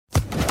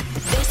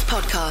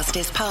podcast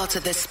is part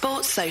of the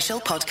Sports Social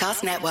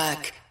Podcast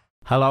Network.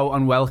 Hello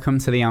and welcome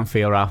to the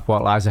Anfield wrap.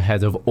 What lies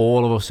ahead of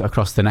all of us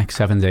across the next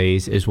 7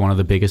 days is one of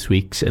the biggest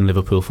weeks in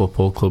Liverpool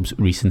Football Club's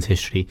recent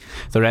history.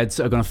 The Reds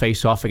are going to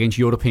face off against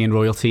European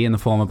royalty in the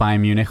form of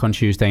Bayern Munich on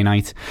Tuesday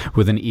night,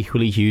 with an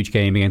equally huge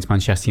game against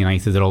Manchester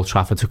United at Old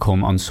Trafford to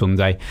come on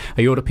Sunday.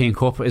 A European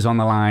Cup is on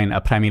the line,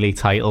 a Premier League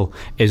title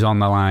is on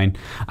the line.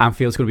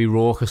 Anfield's going to be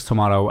raucous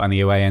tomorrow and the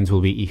away end will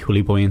be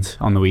equally buoyant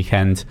on the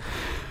weekend.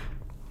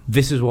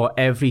 This is what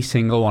every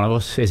single one of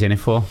us is in it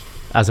for.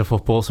 As a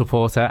football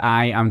supporter,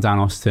 I am Dan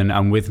Austin,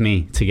 and with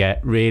me to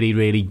get really,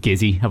 really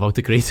giddy about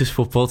the greatest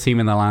football team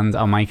in the land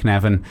are Mike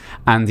Nevin,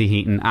 Andy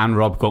Heaton and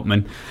Rob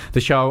Gutman. The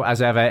show,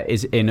 as ever,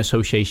 is in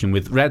association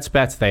with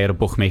RedsBet. They are a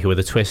bookmaker with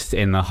a twist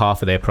in the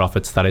half of their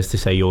profits, that is to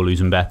say your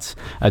losing bets,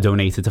 are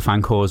donated to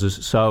fan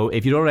causes. So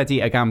if you're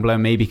already a gambler,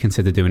 maybe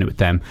consider doing it with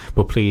them.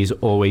 But please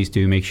always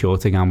do make sure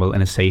to gamble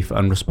in a safe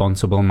and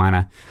responsible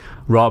manner.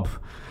 Rob,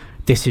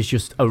 this is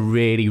just a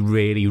really,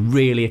 really,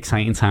 really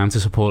exciting time to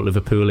support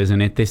Liverpool,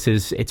 isn't it?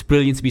 It's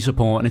brilliant to be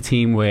supporting a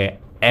team where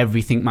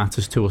everything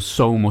matters to us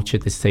so much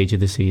at this stage of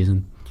the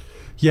season.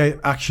 Yeah,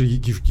 actually,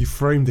 you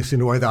framed this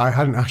in a way that I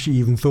hadn't actually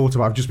even thought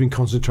about. I've just been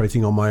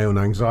concentrating on my own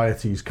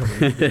anxieties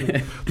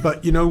coming.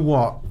 But you know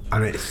what?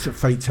 And it's a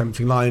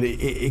fate-tempting line.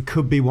 It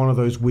could be one of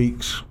those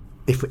weeks,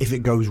 if it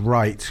goes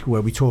right,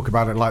 where we talk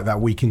about it like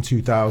that week in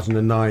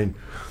 2009,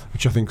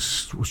 which I think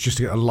was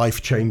just a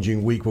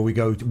life-changing week where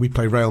we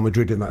play Real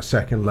Madrid in that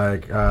second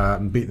leg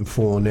and beat them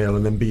 4-0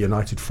 and then beat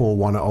United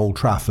 4-1 at Old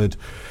Trafford.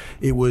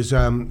 It was,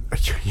 so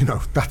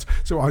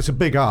it's a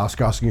big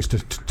asking us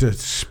to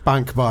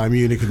spank Bayern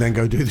Munich and then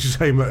go do the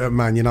same at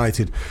Man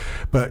United.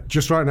 But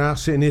just right now,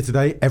 sitting here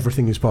today,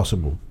 everything is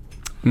possible.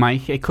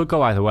 Mike, it could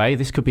go either way.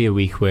 This could be a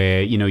week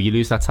where, you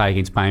lose that tie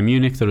against Bayern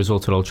Munich, the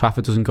result at Old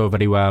Trafford doesn't go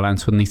very well, and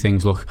suddenly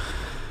things look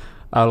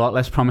a lot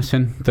less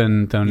promising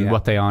than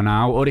what they are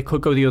now. Or it could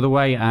go the other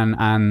way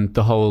and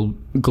the whole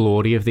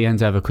glory of the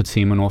endeavour could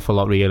seem an awful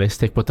lot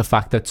realistic. But the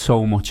fact that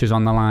so much is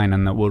on the line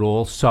and that we're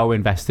all so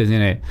invested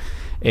in it,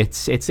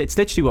 it's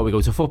literally what we go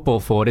to football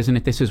for, isn't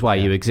it? This is why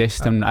you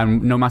exist,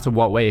 and no matter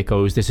what way it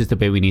goes, this is the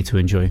bit we need to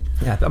enjoy.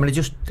 Yeah, I mean,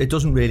 it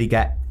doesn't really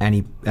get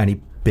any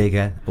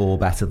bigger or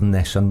better than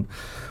this. And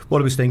what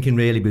I was thinking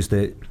really was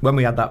that when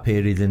we had that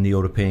period in the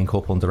European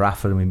Cup under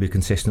Rafa, I mean, we were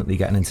consistently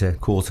getting into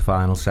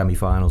quarterfinals,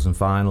 semi-finals and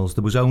finals.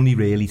 There was only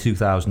really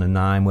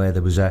 2009 where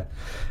there was a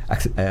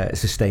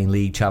sustained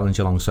league challenge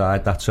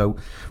alongside that. So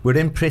we're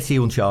in pretty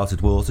uncharted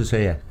waters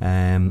here,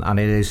 and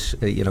it is,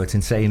 it's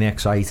insanely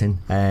exciting.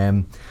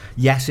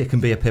 Yes, it can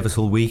be a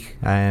pivotal week,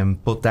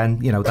 but then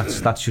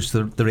that's just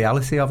the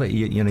reality of it.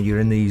 You're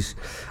in these.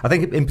 I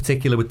think in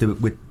particular with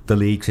the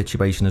league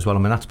situation as well. I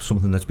mean, that's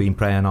something that's been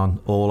preying on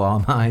all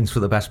our minds for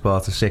the best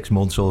part of 6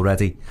 months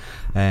already.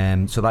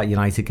 So that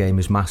United game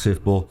is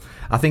massive, but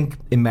I think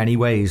in many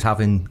ways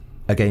having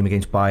a game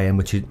against Bayern,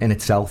 which in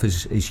itself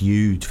is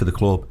huge for the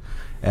club,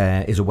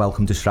 is a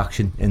welcome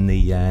distraction in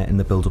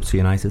the build up to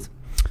United.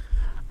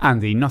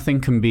 Andy,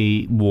 nothing can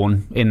be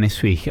won in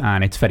this week,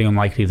 and it's very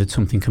unlikely that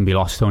something can be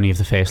lost. Only if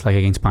the first leg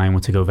against Bayern were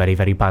to go very,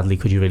 very badly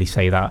could you really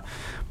say that.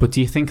 But do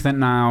you think that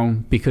now,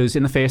 because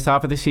in the first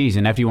half of the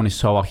season everyone is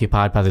so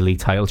occupied by the league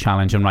title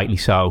challenge, and rightly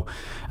so,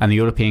 and the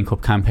European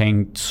Cup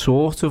campaign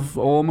sort of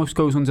almost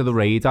goes under the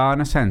radar in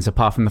a sense,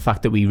 apart from the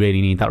fact that we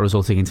really need that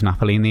result against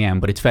Napoli in the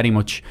end, but it's very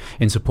much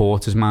in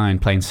supporters'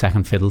 mind playing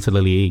second fiddle to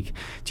the league.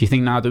 Do you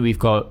think now that we've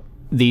got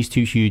these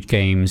two huge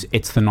games,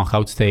 it's the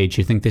knockout stage,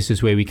 you think this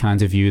is where we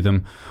kind of view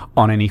them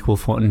on an equal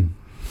footing?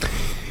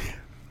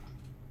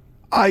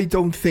 I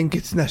don't think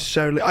it's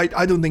necessarily,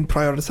 I don't think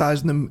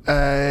prioritising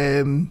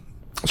them,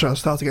 I'll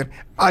start again.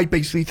 I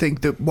basically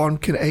think that one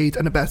can aid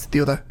and abet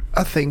the other.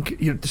 I think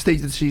the stage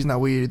of the season now,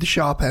 we're at the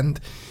sharp end,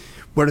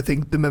 where I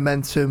think the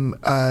momentum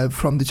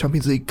from the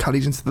Champions League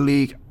carries into the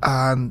league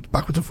and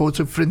backwards and forwards.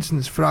 So for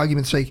instance, for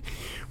argument's sake,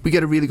 we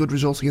get a really good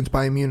result against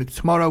Bayern Munich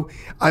tomorrow,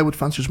 I would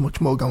fancy us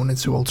much more going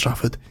into Old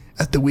Trafford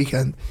at the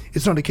weekend.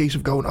 It's not a case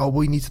of going,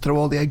 we need to throw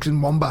all the eggs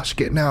in one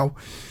basket now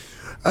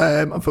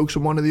and focus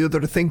on one or the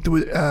other. I think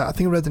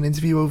I read an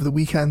interview over the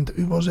weekend.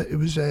 Who was it? It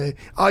was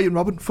Arjen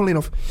Robben, funnily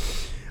enough,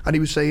 and he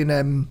was saying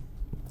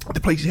the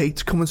place he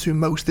hates coming to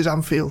most is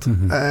Anfield.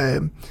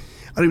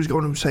 And he was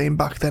going and saying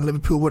back then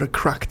Liverpool were a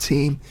crack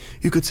team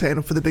who could turn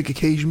up for the big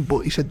occasion, but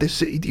he said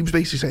he was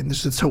basically saying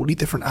this is a totally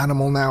different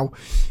animal now.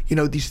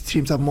 These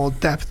teams have more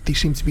depth, they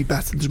seem to be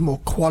better, there's more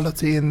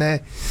quality in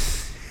there.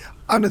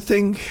 And I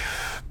think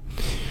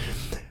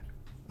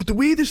the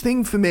weirdest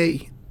thing for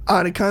me,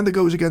 and it kind of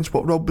goes against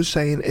what Rob was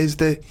saying, is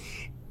that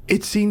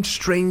it seemed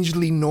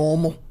strangely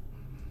normal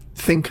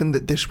thinking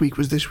that this week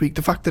was this week.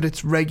 The fact that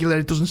it's regular,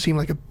 it doesn't seem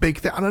like a big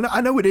thing. And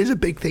I know it is a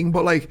big thing,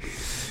 but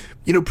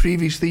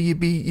previously you'd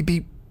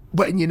be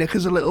wetting your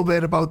knickers a little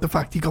bit about the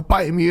fact you got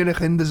Bayern Munich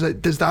and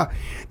there's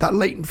that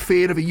latent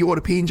fear of a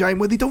European giant,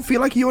 where they don't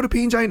feel like a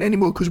European giant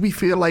anymore because we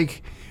feel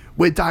like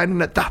we're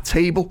dining at that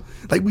table.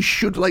 Like we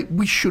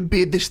should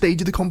be at this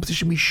stage of the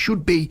competition. We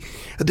should be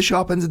at the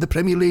sharp ends of the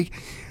Premier League.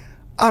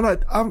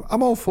 And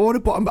I'm all for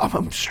it, but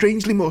I'm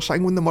strangely more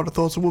sanguine than what I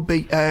thought it would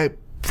be.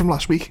 from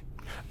last week.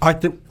 I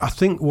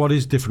think what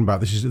is different about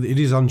this is that it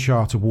is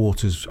uncharted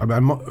waters. I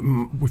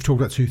mean, we've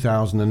talked about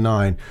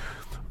 2009.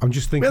 I'm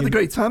just thinking... We had a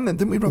great time then,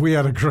 didn't we, Rob? We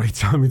had a great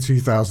time in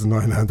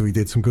 2009 and we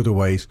did some good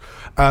aways.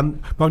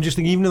 But I'm just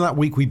thinking, even in that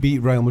week we beat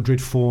Real Madrid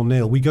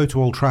 4-0, we go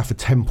to Old Trafford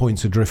 10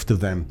 points adrift of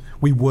them.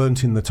 We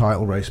weren't in the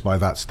title race by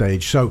that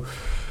stage. So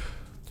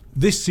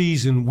this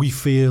season we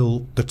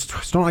feel that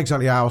it's not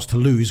exactly ours to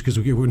lose, because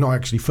we're not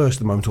actually first at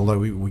the moment, although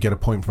we get a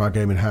point from our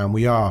game in hand.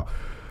 We are.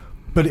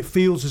 But it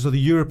feels as though the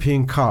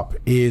European Cup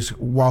is,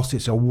 whilst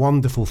it's a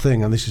wonderful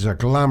thing and this is a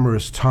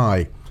glamorous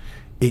tie,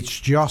 it's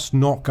just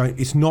not going.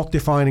 It's not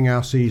defining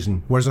our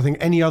season. Whereas I think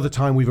any other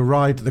time we've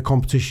arrived at the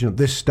competition at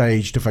this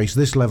stage to face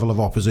this level of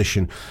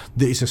opposition,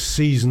 that it's a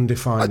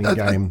season-defining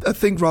game. I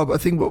think, Rob. I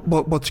think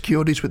what's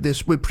curious with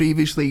this,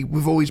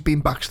 we've always been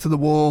backs to the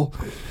wall.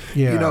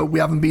 Yeah. You know, we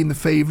haven't been the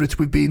favourites.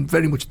 We've been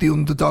very much the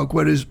underdog.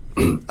 Whereas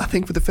I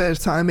think for the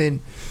first time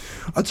in,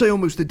 I'd say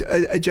almost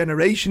a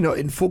generation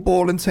in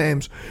football in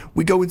terms,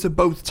 we go into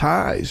both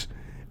ties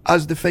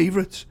as the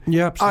favourites.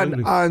 Yeah,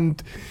 absolutely.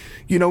 And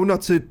you know,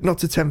 not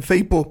to tempt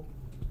fate, but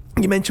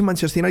you mentioned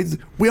Manchester United.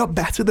 We are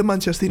better than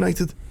Manchester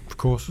United. Of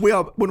course.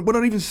 We're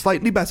not even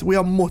slightly better. We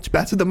are much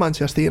better than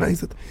Manchester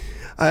United.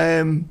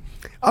 And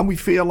we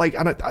feel like,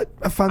 and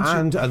I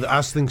fancy... And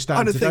as things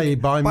stand today,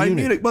 Bayern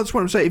Munich. Well, that's what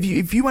I'm saying.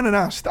 If you went and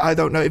asked, I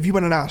don't know,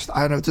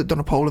 done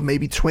a poll of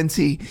maybe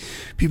 20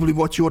 people who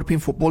watch European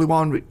football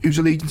whose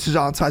allegiances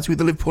aren't tied to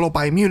either Liverpool or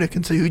Bayern Munich,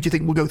 and say, who do you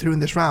think will go through in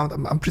this round?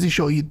 I'm pretty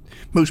sure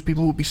most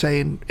people would be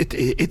saying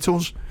it's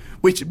us.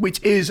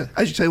 Which is,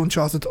 as you say,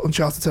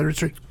 uncharted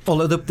territory.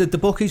 Although the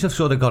bookies have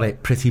sort of got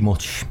it pretty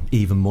much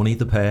even money,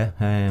 the pair.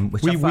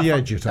 Which we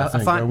edge it, I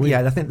think.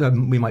 Yeah, I think that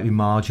we might be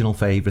marginal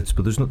favourites,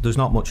 but there's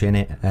not much in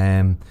it.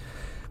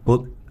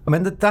 But I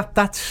mean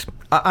that's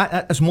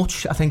as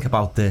much I think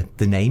about the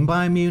name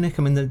Bayern Munich.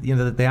 I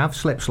mean they have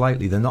slipped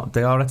slightly.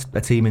 They are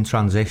a team in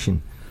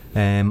transition,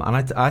 and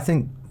I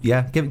think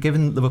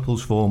given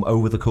Liverpool's form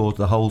over the course of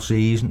the whole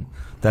season,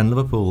 then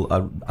Liverpool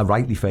are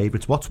rightly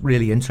favourites. What's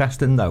really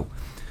interesting though,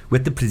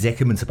 with the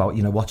predicament about,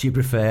 you know, what do you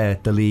prefer,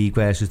 the league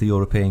versus the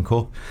European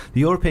Cup? The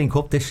European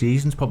Cup this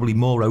season's probably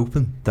more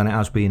open than it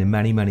has been in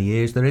many, many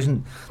years. There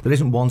isn't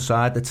one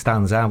side that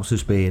stands out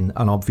as being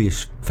an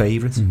obvious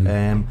favourite.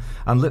 And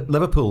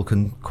Liverpool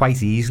can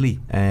quite easily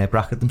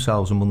bracket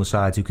themselves among the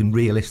sides who can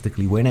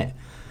realistically win it,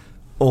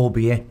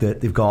 albeit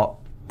that they've got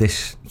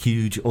this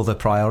huge other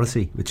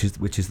priority, which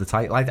is the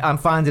title. I'm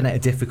finding it a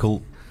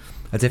difficult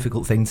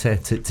thing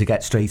to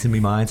get straight in my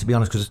mind, to be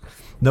honest, because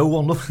no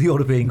one loves the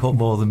European Cup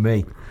more than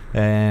me.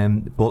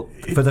 But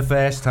for the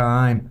first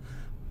time,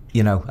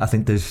 you know, I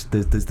think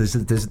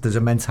there's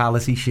a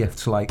mentality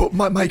shift. But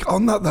Mike,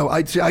 on that though,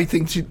 I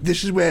think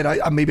this is where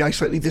I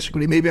slightly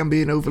disagree. Maybe I'm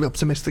being overly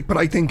optimistic, but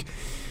I think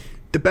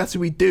the better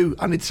we do,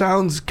 and it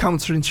sounds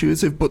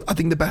counterintuitive, but I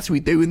think the better we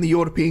do in the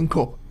European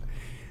Cup,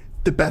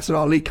 the better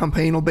our league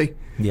campaign will be.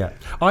 Yeah,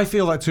 I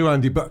feel that too,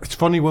 Andy. But it's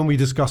funny when we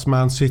discuss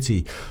Man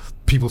City,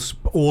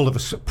 all of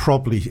us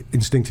probably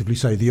instinctively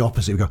say the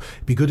opposite. We go,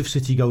 it'd be good if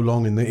City go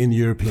long in the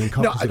European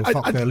Cup because it'll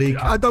fuck their league.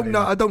 I don't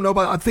know,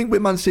 but I think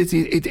with Man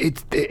City,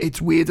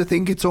 it's weird. I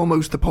think it's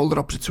almost the polar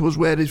opposite to us.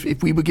 Whereas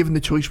if we were given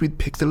the choice, we'd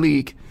pick the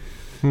league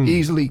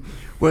easily.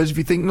 Whereas if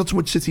you think, not so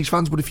much City's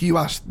fans, but if you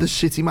asked the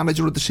City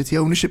manager or the City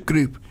ownership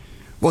group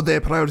what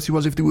their priority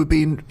was, if they were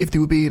being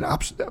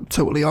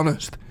totally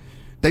honest,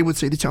 they would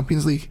say the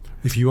Champions League.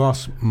 If you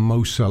ask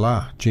Mo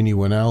Salah, Gini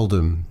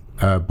Wijnaldum,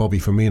 Bobby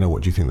Firmino,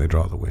 what do you think they'd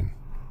rather win?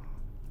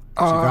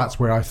 So that's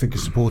where I think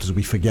as supporters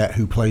we forget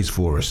who plays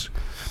for us,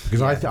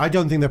 because I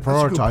don't think they're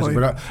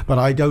prioritising, but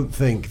I don't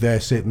think they're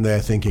sitting there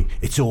thinking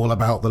it's all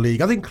about the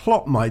league. I think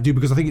Klopp might do,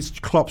 because I think it's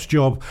Klopp's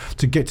job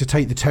to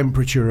take the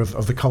temperature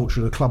of the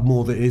culture of the club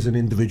more than it is an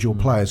individual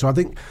player. So I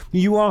think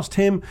you asked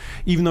him,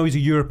 even though he's a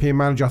European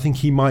manager, I think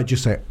he might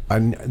just say,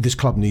 and this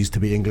club needs to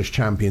be English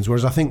champions.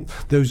 Whereas I think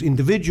those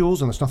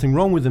individuals, and there's nothing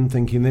wrong with them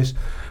thinking this,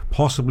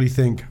 possibly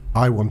think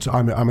I'm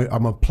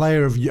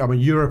a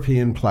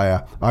European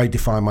player. I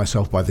define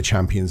myself by the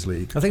Champions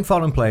League. I think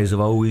foreign players have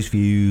always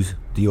viewed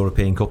the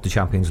European Cup, the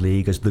Champions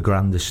League, as the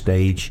grandest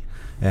stage.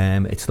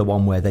 It's the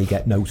one where they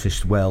get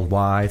noticed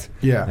worldwide.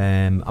 Yeah.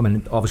 I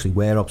mean, obviously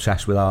we're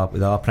obsessed with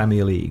our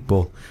Premier League,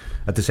 but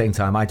at the same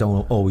time, I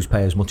don't always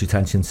pay as much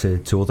attention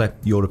to other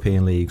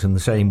European leagues, and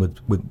the same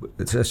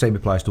the same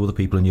applies to other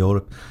people in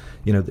Europe.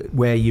 You know,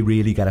 where you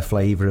really get a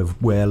flavour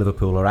of where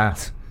Liverpool are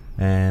at.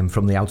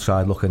 From the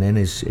outside looking in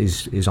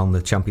is on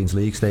the Champions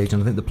League stage,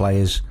 and I think the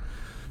players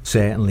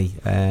certainly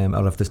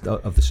are of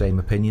the same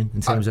opinion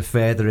in terms of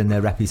furthering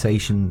their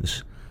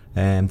reputations.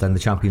 Then the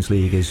Champions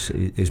League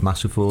is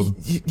massive for them.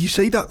 You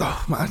say that,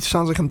 man, it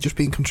sounds like I'm just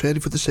being contrary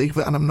for the sake of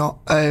it, and I'm not.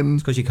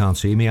 It's because you can't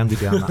see me, Andy.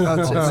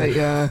 That's it, mate,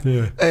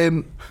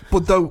 yeah.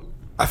 But though,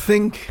 I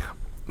think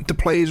the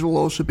players will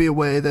also be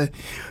aware that,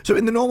 so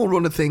in the normal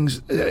run of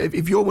things,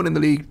 if you're winning the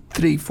league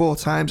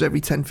 3-4 times every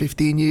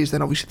 10-15 years,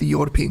 then obviously the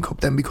European Cup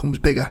then becomes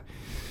bigger.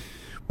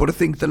 But I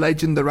think the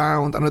legend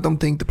around, and I don't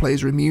think the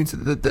players are immune to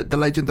the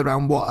legend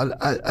around what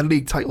a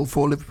league title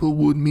for Liverpool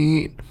would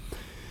mean,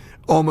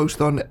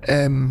 almost on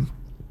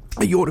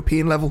a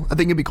European level. I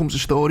think it becomes a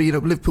story. You know,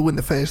 Liverpool win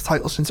the first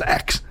title since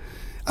X,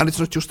 and it's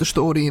not just a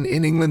story in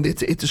England.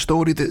 It's a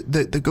story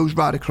that goes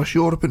right across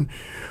Europe. And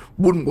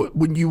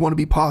wouldn't you want to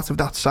be part of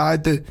that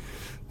side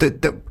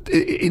that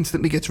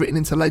instantly gets written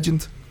into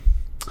legend?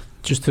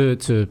 Just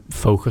to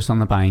focus on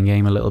the Bayern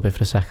game a little bit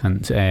for a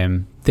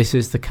second, this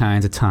is the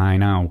kind of tie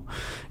now,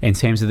 in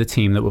terms of the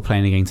team that we're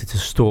playing against. It's a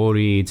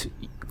storied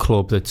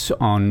club that's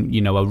on,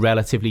 you know, a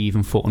relatively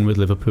even footing with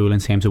Liverpool in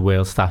terms of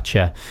world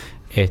stature.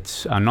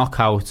 It's a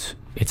knockout,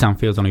 it's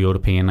Anfield on a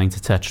European night,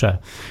 etc.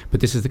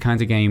 But this is the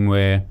kind of game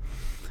where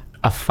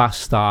a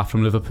fast start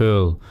from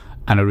Liverpool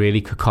and a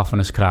really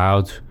cacophonous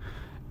crowd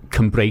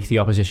can break the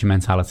opposition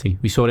mentality.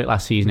 We saw it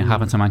last season. It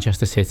happened to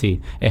Manchester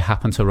City. It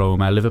happened to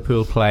Roma.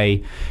 Liverpool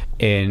play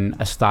in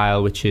a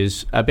style which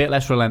is a bit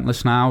less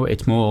relentless now.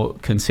 It's more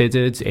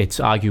considered. It's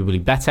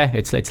arguably better.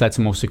 It's led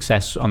to more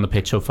success on the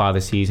pitch so far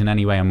this season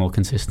anyway, and more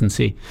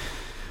consistency.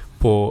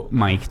 But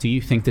Mike, do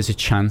you think there's a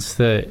chance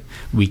that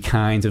we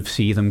kind of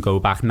see them go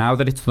back now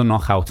that it's the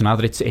knockout, now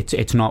that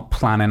it's not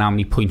planning how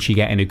many points you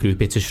get in a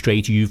group, it's a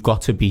straight, you've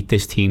got to beat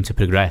this team to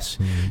progress?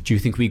 Do you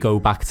think we go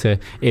back to,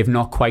 if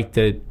not quite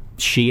the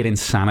sheer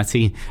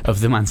insanity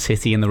of the Man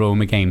City and the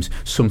Roma games,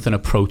 something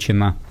approaching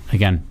that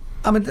again?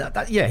 I mean,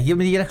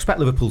 you'd expect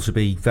Liverpool to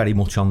be very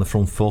much on the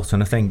front foot,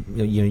 and I think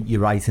you're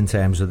right in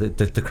terms of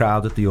the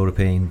crowd at the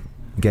European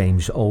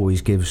games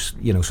always gives,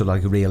 you know, sort of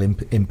like a real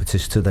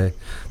impetus to the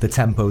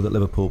tempo that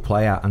Liverpool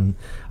play at, and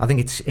I think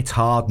it's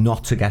hard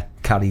not to get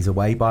carried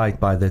away by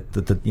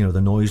the you know,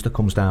 the noise that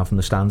comes down from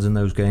the stands in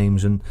those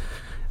games, and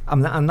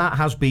that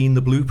has been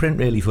the blueprint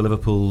really for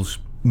Liverpool's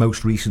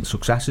most recent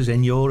successes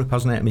in Europe,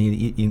 hasn't it? I mean,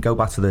 you can go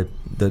back to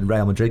the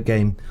Real Madrid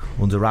game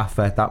under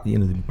Rafa, that, you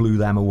know, they blew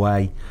them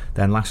away.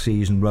 Then last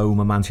season,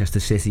 Roma, Manchester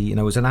City, you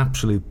know, it was an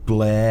absolute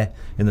blare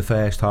in the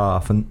first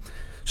half. And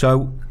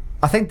so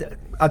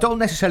I don't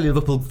necessarily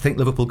think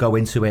Liverpool go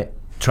into it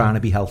trying to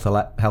be hell for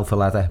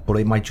leather, but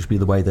it might just be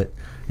the way that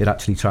it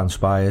actually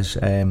transpires.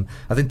 I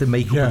think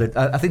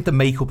the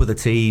makeup of the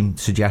team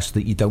suggests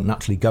that you don't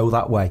naturally go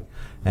that way.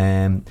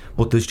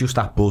 But there's just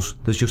that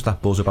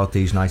buzz about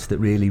these nights that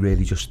really,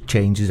 really just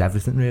changes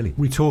everything. Really,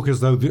 we talk as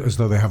though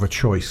they have a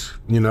choice.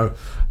 You know,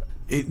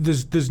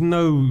 there's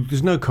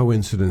no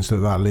coincidence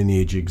that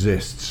lineage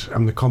exists,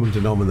 and the common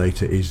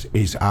denominator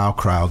is our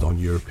crowd on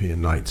European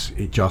nights.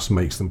 It just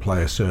makes them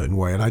play a certain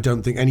way, and I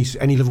don't think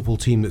any Liverpool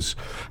team that's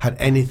had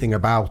anything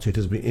about it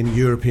has been in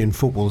European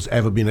football has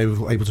ever been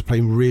able to play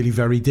really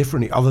very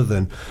differently, other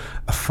than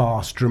a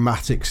fast,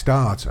 dramatic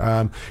start.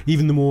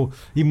 Even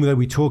though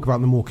we talk about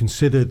the more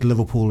considered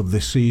Liverpool of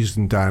this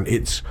season, Dan,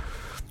 it's,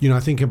 you know, I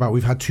think about,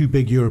 we've had two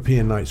big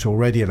European nights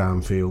already at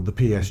Anfield, the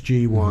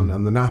PSG one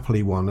and the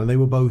Napoli one, and they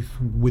were both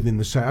within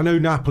the same. I know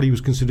Napoli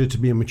was considered to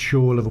be a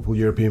mature Liverpool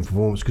European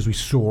performance because we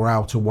saw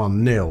out a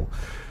 1-0,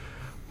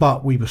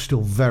 but we were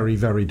still very,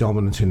 very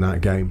dominant in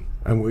that game.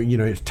 And, we, you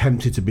know, it's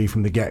tempted to be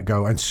from the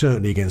get-go, and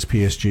certainly against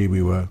PSG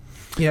we were.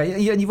 Yeah,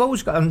 you've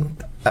always got...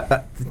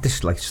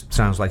 this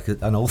sounds like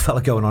an old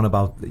fella going on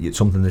about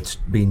something that's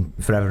been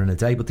forever and a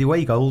day, but the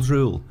away goals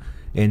rule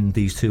in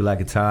these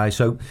two-legged ties.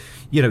 So,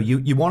 you know,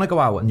 you want to go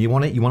out and you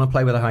want to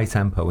play with a high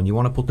tempo, and you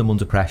want to put them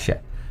under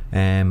pressure,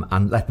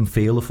 and let them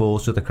feel the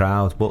force of the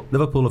crowd. But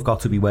Liverpool have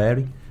got to be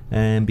wary,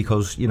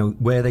 because, you know,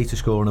 were they to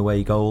score an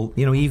away goal,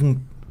 you know,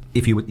 even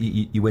if you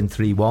win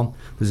 3-1,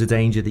 there's a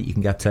danger that you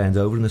can get turned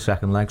over in the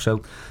second leg.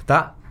 So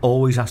that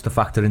always has to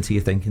factor into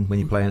your thinking when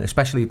you're playing,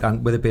 especially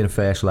with it being a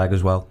first leg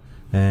as well.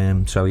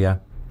 So yeah.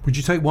 Would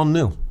you take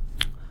 1-0?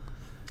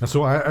 That's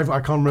all.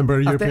 I can't remember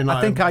a European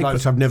night.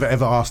 I've never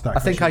ever asked that. I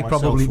think I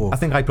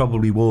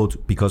probably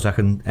would, because I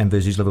can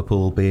envisage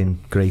Liverpool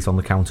being great on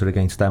the counter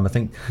against them. I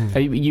think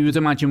you would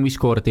imagine we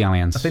scored at the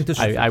Allianz.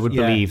 I would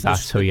believe that.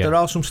 So yeah, there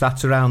are some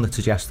stats around that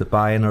suggest that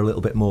Bayern are a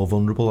little bit more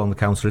vulnerable on the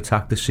counter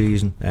attack this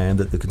season, and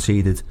that they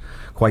conceded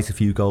quite a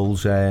few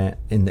goals certainly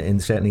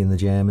in the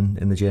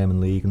German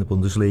league and the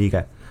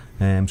Bundesliga.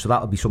 So that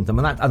would be something,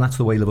 and that's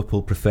the way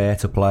Liverpool prefer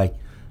to play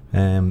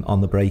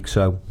on the break.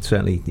 So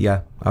certainly,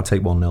 yeah, I'll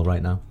take 1-0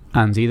 right now.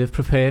 Andy, they've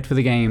prepared for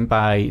the game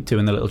by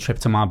doing the little trip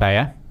to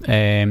Marbella.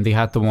 They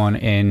had the one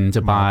in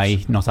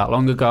Dubai not that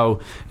long ago.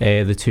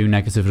 The two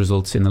negative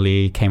results in the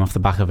league came off the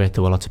back of it.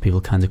 There were lots of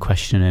people kind of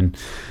questioning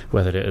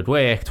whether it had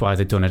worked, why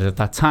they'd done it at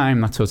that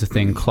time, that sort of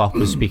thing. Klopp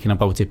was speaking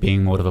about it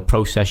being more of a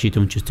process. You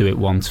don't just do it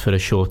once for a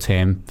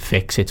short-term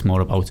fix. It's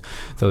more about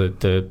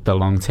the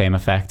long-term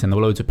effect. And there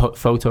were loads of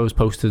photos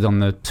posted on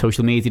the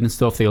social media and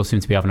stuff. They all seem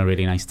to be having a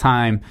really nice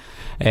time.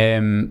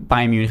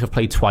 Bayern Munich have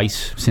played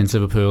twice since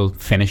Liverpool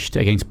finished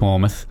against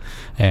Bournemouth.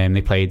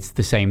 They played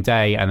the same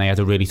day, and they had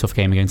a really tough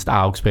game against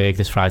Augsburg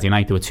this Friday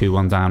night. They were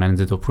 2-1 down and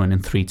ended up running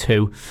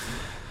 3-2.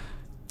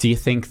 Do you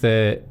think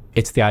that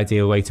it's the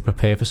ideal way to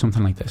prepare for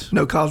something like this?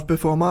 No carbs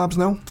before marbs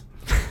now.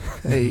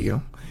 There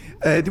you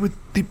go.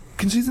 They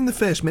conceded in the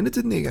first minute,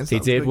 didn't they? Against they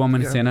did 1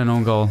 minute in, an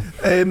own goal.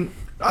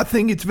 I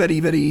think it's very,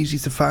 very easy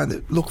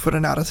to look for a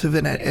narrative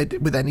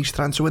with any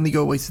strand. So when they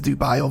go away to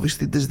Dubai,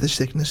 obviously there's the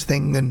sickness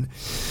thing, and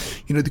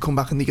they come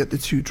back and they get the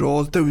 2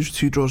 draws. Those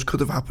 2 draws could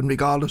have happened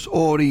regardless,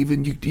 or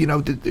even if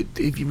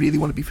you really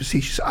want to be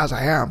facetious, as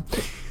I am,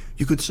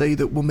 you could say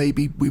that, well,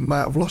 maybe we might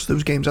have lost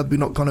those games had we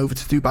not gone over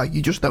to Dubai.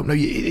 You just don't know.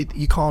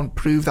 You can't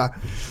prove that.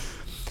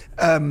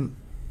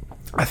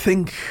 I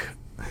think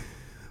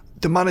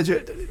the manager,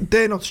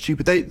 they're not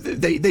stupid.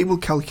 They will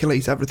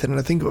calculate everything. And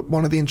I think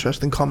one of the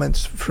interesting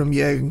comments from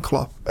Jurgen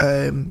Klopp,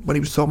 when he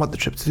was talking about the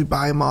trip to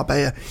Dubai and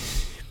Marbella,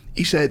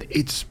 he said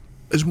it's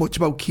as much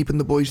about keeping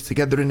the boys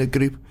together in a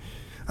group.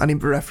 And in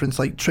reference,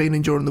 like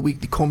training during the week,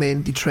 they come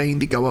in, they train,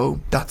 they go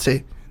home. That's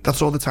it.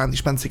 That's all the time they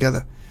spend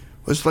together.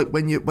 It's like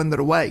when they're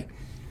away,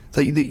 it's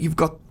like you've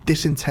got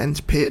this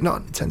intense period,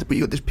 not intense, but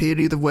you've got this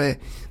period of where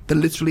they're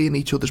literally in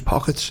each other's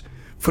pockets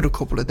for a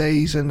couple of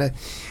days. And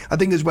I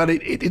think as well,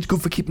 it's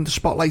good for keeping the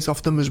spotlight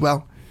off them as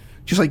well,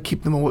 just like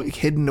keep them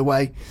hidden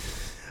away.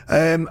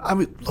 I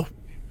mean, look,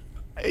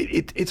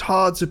 it's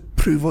hard to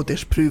prove or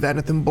disprove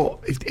anything, but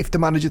if the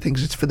manager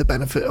thinks it's for the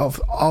benefit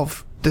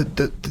of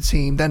the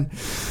team, then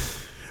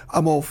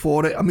I'm all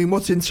for it. I mean,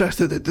 what's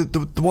interesting,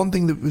 the one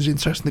thing that was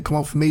interesting to come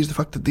out for me is the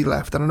fact that they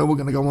left, and I know we're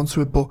going to go on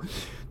to it, but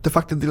the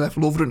fact that they left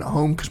Lovren at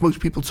home, because most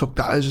people took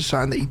that as a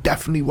sign that he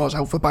definitely was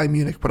out for Bayern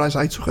Munich, but as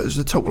I took it as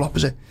the total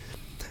opposite.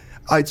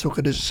 I took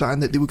it as a sign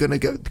that they were going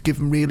to give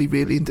him they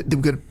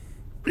were going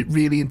to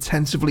really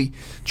intensively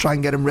try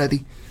and get him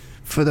ready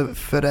for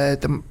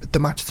the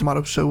match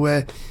tomorrow.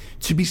 So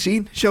to be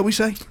seen, shall we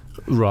say?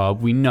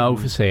 Rob, we know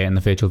for certain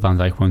that Virgil van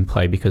Dijk won't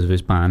play because of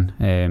his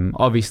ban.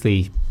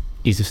 Obviously,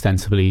 he's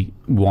ostensibly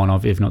one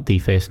of, if not the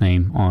first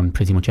name on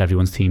pretty much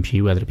everyone's team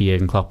sheet, whether it be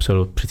Jurgen Klopp's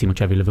or pretty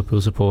much every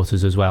Liverpool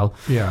supporters as well.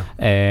 Yeah.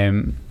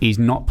 He's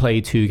not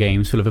played 2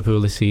 games for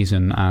Liverpool this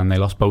season, and they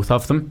lost both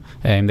of them.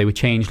 They were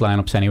changed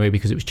lineups anyway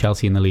because it was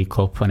Chelsea in the League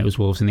Cup and it was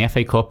Wolves in the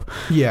FA Cup.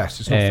 Yes,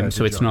 it's not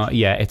so it's not.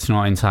 Yeah, it's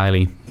not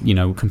entirely,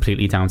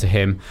 completely down to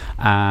him.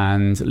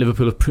 And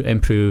Liverpool have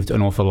improved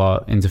an awful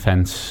lot in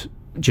defence,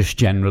 just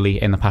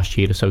generally in the past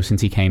year or so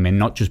since he came in,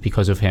 not just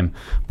because of him,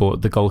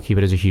 but the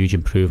goalkeeper is a huge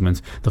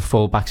improvement. The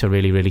full-backs are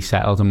really, really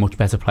settled and much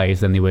better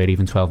players than they were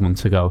even 12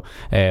 months ago.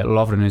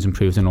 Lovren has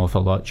improved an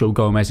awful lot. Joe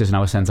Gomez is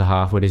now a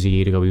centre-half, whereas a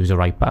year ago he was a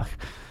right-back.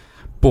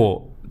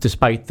 But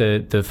despite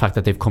the fact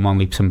that they've come on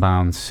leaps and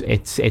bounds,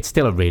 it's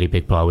still a really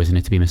big blow, isn't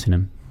it, to be missing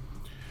him?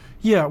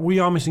 Yeah, we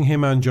are missing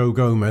him and Joe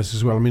Gomez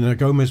as well. I mean,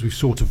 Gomez,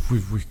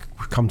 we've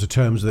come to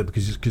terms with it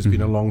because he's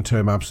been a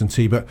long-term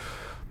absentee, but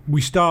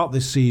we start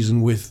this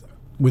season with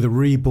a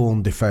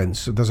reborn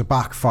defence. There's a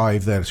back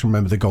 5 there. Let's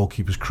remember the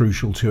goalkeeper's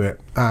crucial to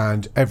it,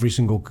 and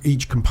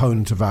each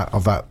component of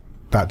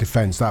that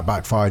defence, that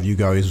back 5, you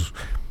is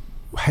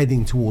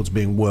heading towards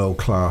being world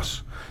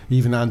class.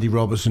 Even Andy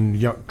Robertson,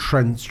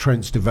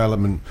 Trent's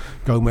development,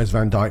 Gomez,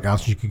 Van Dijk,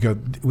 Alison, you could go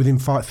within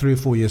 3 or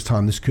 4 years'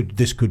 time. This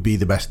could be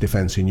the best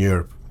defence in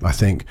Europe. I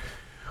think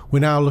we're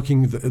now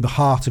looking at the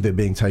heart of it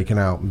being taken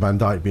out, Van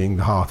Dijk being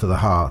the heart of the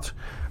heart.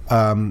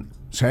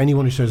 So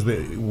anyone who says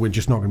that we're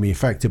just not going to be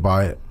affected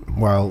by it,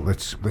 well,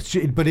 but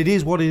it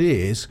is what it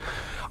is.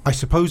 I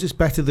suppose it's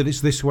better that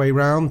it's this way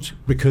round,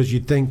 because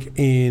you'd think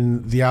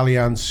in the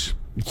Allianz,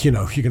 you're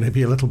going to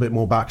be a little bit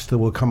more backs that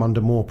will come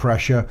under more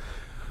pressure.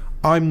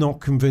 I'm not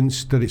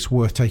convinced that it's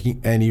worth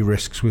taking any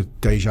risks with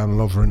Dejan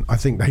Lovren. I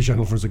think Dejan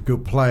Lovren's a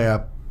good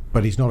player,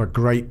 but he's not a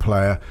great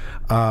player,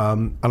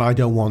 and I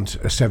don't want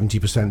a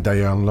 70%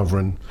 Dejan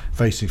Lovren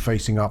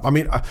facing up. I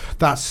mean,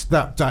 that's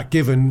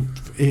given.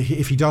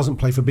 If he doesn't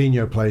play,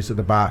 Fabinho plays at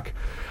the back.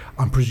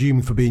 I'm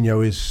presuming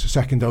Fabinho is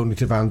second only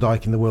to Van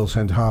Dijk in the world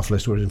centre-half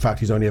list, whereas in fact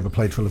he's only ever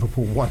played for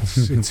Liverpool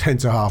once in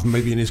centre-half,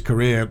 maybe in his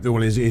career,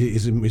 or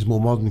his more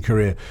modern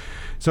career.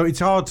 So it's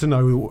hard to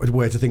know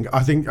where to think.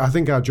 I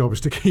think our job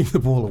is to keep the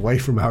ball away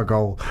from our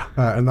goal,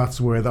 and that's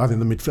where I think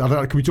the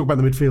midfield. Can we talk about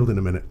the midfield in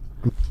a minute?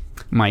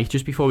 Mike,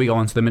 just before we go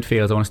on to the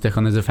midfield, I want to stick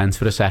on the defence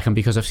for a second,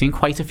 because I've seen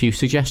quite a few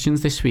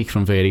suggestions this week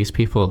from various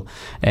people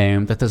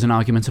that there's an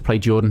argument to play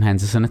Jordan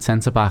Henderson at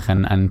centre-back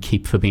and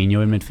keep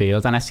Fabinho in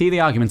midfield. And I see the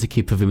argument to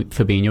keep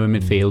Fabinho in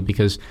midfield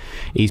because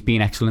he's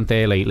been excellent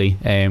there lately.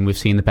 We've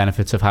seen the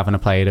benefits of having a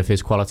player of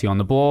his quality on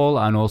the ball,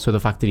 and also the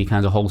fact that he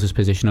kind of holds his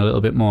position a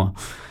little bit more.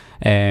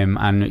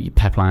 And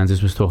Pep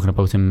Lyons was talking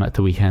about him at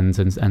the weekend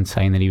and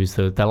saying that he was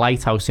the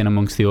lighthouse in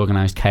amongst the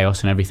organised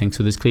chaos and everything.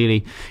 So there's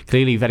clearly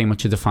very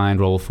much a defined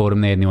role for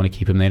him there, and they want to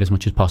keep him there as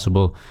much as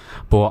possible.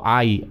 But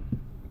I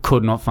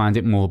could not find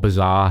it more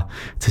bizarre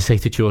to say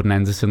to Jordan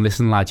Henderson,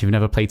 listen lad, you've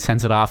never played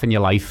centre-half in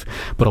your life,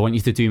 but I want you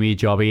to do me a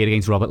job here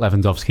against Robert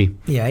Lewandowski.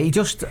 Yeah, he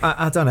just,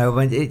 I don't know,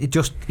 I mean,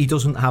 he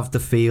doesn't have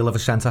the feel of a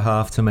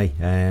centre-half to me,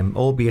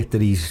 albeit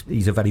that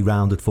he's a very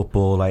rounded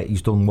footballer.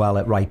 He's done well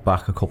at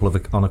right-back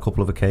on a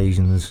couple of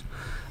occasions.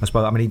 I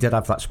suppose, I mean, he did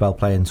have that spell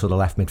playing sort of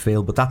left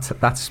midfield, but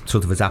that's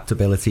sort of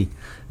adaptability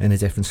in a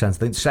different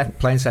sense. I think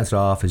playing centre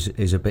half is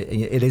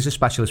a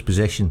specialist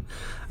position,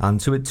 and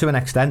to an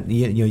extent,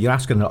 you're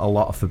asking a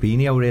lot of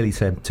Fabinho really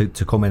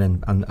to come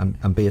in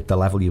and be at the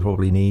level you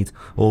probably need,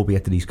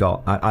 albeit that he's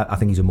got. I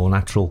think he's a more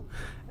natural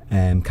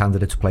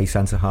candidate to play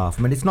centre half.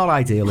 I mean, it's not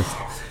ideal.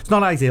 It's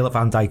not ideal if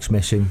Van Dijk's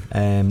missing.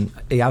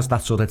 He has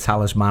that sort of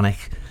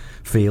talismanic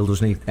feel,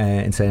 doesn't he?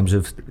 In terms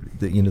of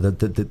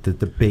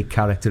the big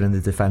character in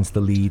the defence,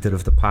 the leader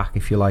of the pack,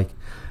 if you like.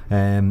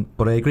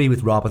 But I agree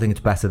with Rob. I think it's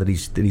better that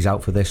he's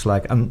out for this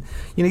leg, and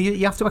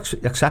you have to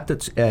accept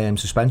that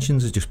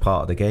suspensions is just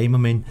part of the game. I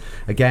mean,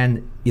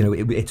 again,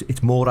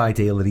 it's more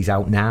ideal that he's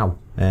out now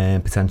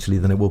potentially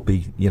than it would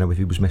be, if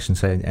he was missing,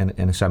 say,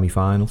 in a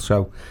semi-final.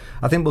 So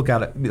I think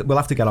we'll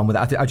have to get on with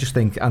it. I just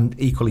think, and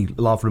equally,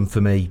 Lovren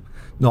for me,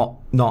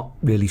 not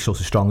really sort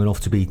of strong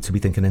enough to be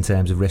thinking in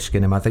terms of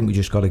risking him. I think we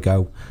just got to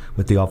go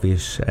with the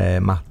obvious,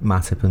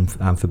 Matip and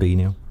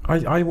Fabinho.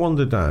 I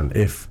wonder, Dan,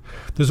 if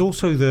there's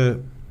also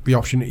the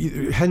option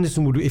if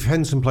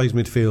Henderson plays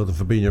midfield and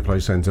Fabinho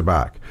plays centre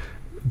back.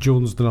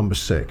 Jordan's the number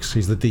 6.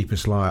 He's the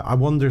deepest liar. I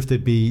wonder if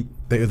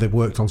they've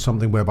worked on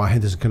something whereby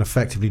Henderson can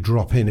effectively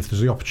drop in if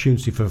there's the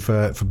opportunity for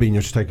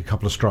Fabinho to take a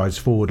couple of strides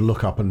forward,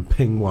 look up and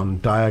ping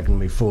one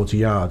diagonally 40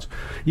 yards.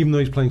 Even though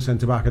he's playing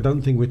centre back, I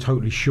don't think we're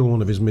totally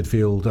shorn of his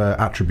midfield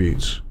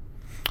attributes,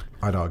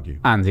 I'd argue.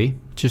 Andy,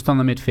 just on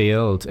the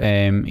midfield,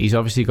 he's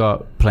obviously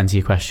got plenty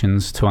of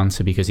questions to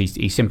answer because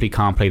he simply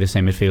can't play the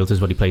same midfield as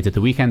what he played at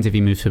the weekend if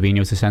he moves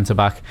Fabinho to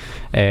centre-back.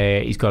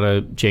 He's got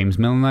a James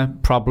Milner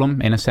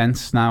problem, in a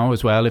sense, now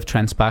as well. If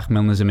Trent's back,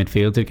 Milner's a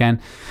midfielder again.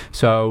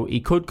 So he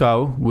could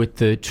go with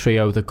the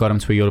trio that got him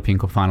to a European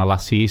Cup final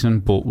last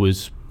season, but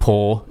was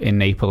poor in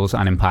Naples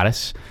and in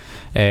Paris.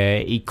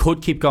 He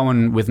could keep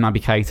going with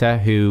Naby Keita,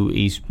 who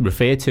he's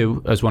referred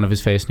to as one of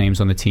his first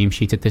names on the team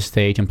sheet at this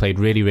stage and played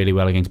really, really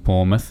well against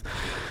Bournemouth.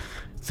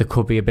 There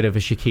could be a bit of a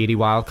Shaqiri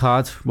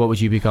wildcard. What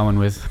would you be going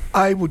with?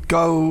 I would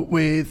go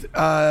with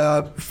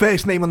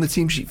first name on the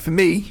team sheet for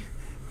me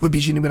would be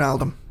Gini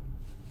Wijnaldum.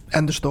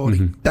 End of story.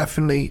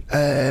 Definitely.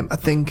 I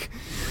think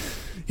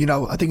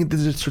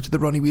there's such the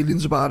Ronnie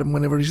Williams about him.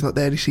 Whenever he's not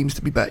there, he seems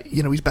to be better.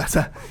 He's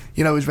better.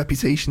 His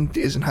reputation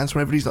is enhanced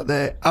whenever he's not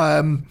there.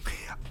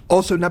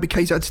 Also, Naby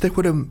Keita, I'd stick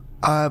with him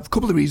for a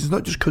couple of reasons,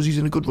 not just because he's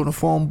in a good run of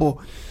form, but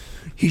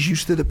he's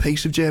used to the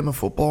pace of German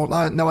football.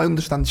 Now, I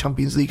understand the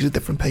Champions League is a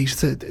different pace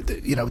to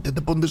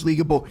the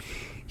Bundesliga, but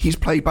he's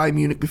played Bayern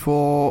Munich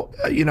before.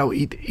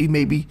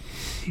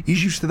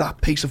 He's used to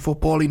that pace of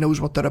football. He knows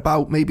what they're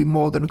about, maybe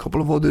more than a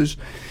couple of others.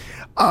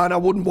 And I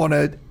wouldn't want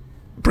to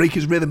break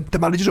his rhythm. The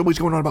manager's always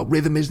going on about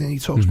rhythm, isn't he? He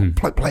talks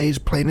about players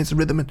playing into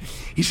rhythm, and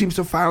he seems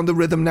to have found the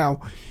rhythm now.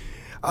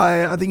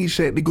 I think he's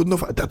certainly good enough.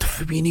 That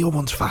Fabinho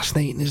one's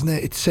fascinating, isn't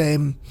it? It's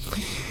I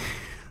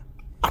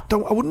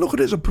wouldn't look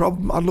at it as a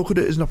problem. I'd look at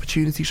it as an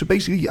opportunity. So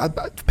basically, I'd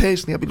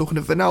be looking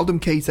at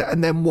Wijnaldum, Keita,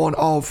 and then one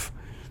of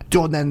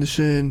Jordan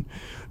Henderson.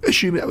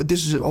 Assuming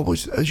this is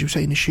always, as you were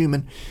saying,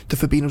 assuming that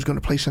Fabinho's going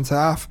to play centre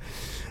half.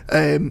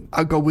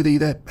 I'd go with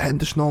either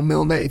Henderson or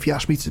Milner if you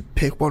ask me to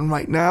pick one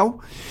right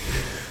now.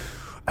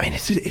 I mean,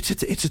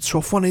 it's a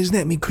tough one, isn't it?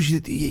 I mean, because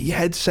your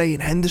head's saying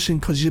Henderson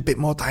because he's a bit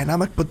more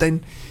dynamic, but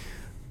then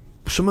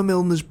some of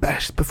Milner's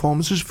best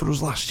performances for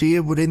us last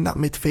year were in that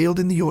midfield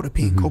in the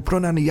European Cup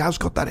run, and he has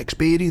got that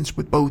experience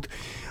with both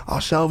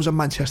ourselves and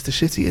Manchester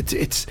City. It's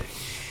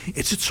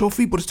a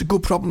toughie, but it's a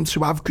good problem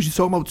to have because you're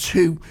talking about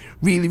two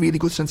really, really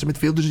good centre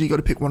midfielders and you got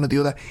to pick one or the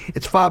other.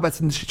 It's far better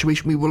than the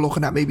situation we were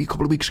looking at maybe a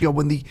couple of weeks ago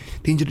when the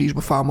injuries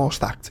were far more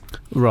stacked.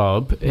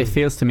 Rob, it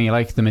feels to me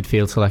like the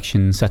midfield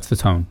selection sets the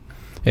tone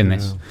in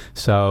this.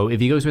 So if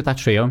he goes with that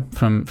trio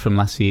from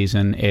last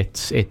season,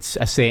 it's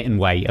a certain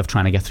way of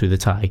trying to get through the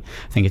tie.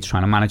 I think it's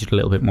trying to manage it a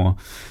little bit more.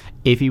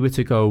 If he were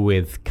to go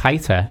with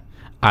Keita,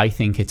 I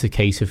think it's a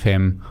case of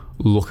him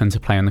looking to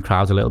play on the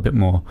crowd a little bit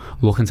more,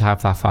 looking to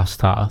have that fast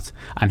start,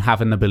 and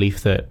having the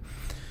belief that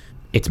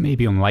it's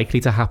maybe unlikely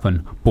to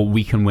happen, but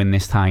we can win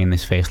this tie in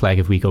this first leg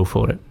if we go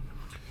for it.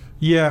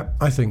 Yeah,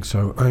 I think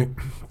so.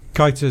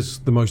 Keita's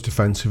the most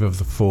offensive of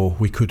the four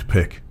we could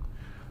pick.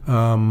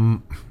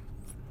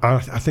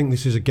 I think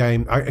this is a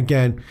game,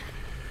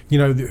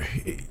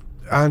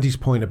 Andy's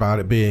point about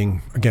it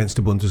being against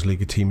a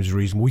Bundesliga team is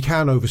reasonable. We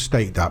can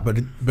overstate that,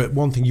 but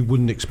one thing you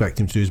wouldn't expect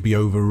him to do is be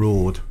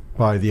overawed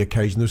by the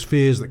occasion. There's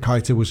fears that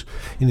Keita was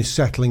in his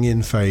settling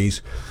in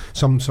phase.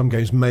 Some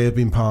games may have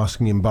been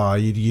passing him by.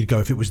 You'd go,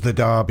 if it was the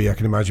derby, I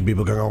can imagine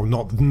people going, oh,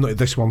 not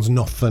this one's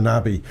not the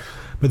Naby.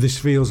 But this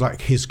feels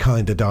like his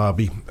kind of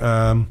derby.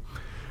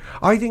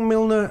 I think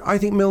Milner,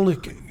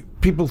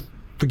 people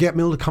forget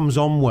Milner comes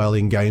on well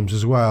in games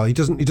as well. He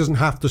doesn't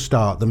have to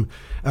start them.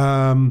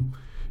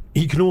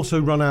 He can also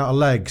run out of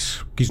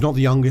legs. He's not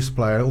the youngest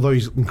player, although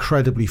he's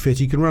incredibly fit.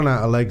 He can run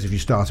out of legs if you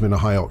start him in a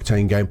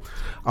high-octane game.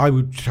 I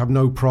would have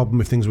no problem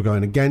if things were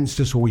going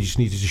against us or we just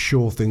needed to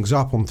shore things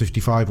up on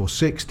 55 or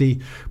 60.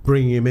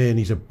 Bringing him in,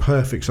 he's a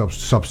perfect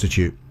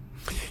substitute.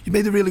 You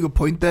made a really good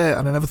point there,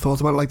 and I never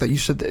thought about it like that. You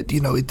said that,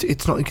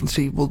 it's not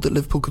inconceivable that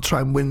Liverpool could try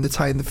and win the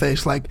tie in the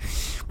first leg,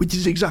 which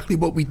is exactly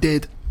what we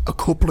did a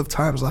couple of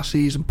times last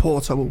season.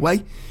 Porto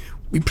away,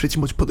 we pretty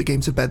much put the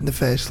game to bed in the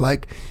first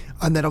leg,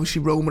 and then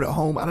obviously Roma at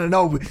home. And I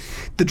know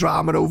the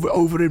drama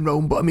over in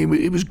Rome, but I mean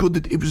it was good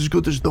that it was as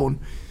good as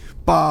done,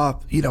 bar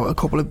a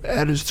couple of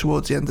errors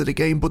towards the end of the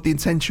game. But the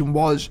intention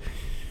was,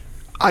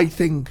 I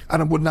think,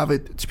 and I wouldn't have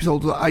it to be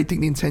told, that I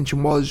think the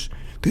intention was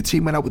the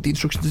team went out with the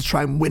instructions to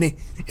try and win it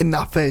in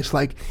that first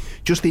leg.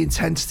 Just the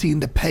intensity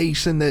and the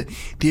pace and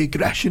the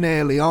aggression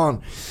early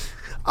on.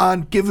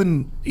 And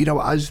given, you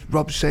know, as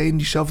Rob's saying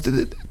yourself,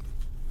 the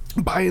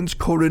Bayern's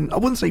current, I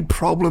wouldn't say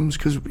problems,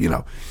 because, you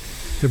know,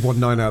 they've won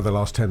 9 out of the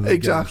last 10 league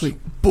exactly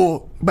games.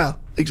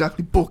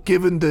 But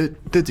given the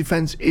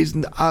defence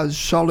isn't as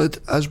solid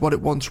as what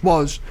it once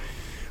was,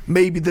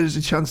 maybe there's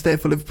a chance there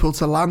for Liverpool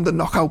to land a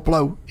knockout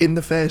blow in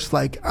the first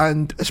leg,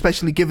 and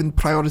especially given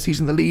priorities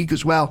in the league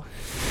as well,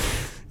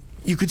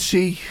 you could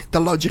see the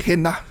logic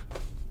in that,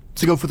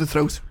 to go for the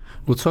throat.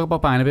 We'll talk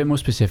about Bayern a bit more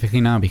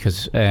specifically now,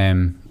 because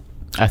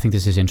I think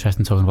this is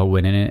interesting, talking about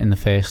winning it in the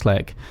first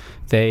leg.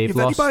 You've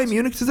lost... You're Bayern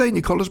Munich today in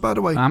your colours, by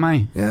the way. Am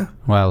I? Yeah.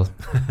 Well,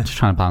 just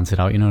trying to balance it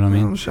out, you know what I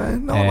mean? I'm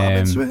saying. No,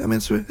 I'm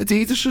into it.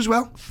 Adidas as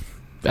well.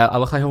 I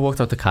look like I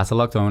walked out the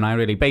catalogue, don't I,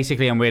 really?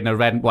 Basically, I'm wearing a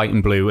red, white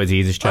and blue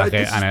Adidas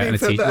jacket and a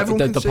t-shirt.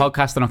 The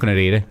podcast, they're not going to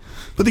read it.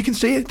 But they can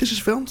see it. This is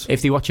filmed.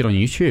 If they watch it on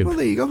YouTube. Well,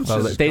 there you go.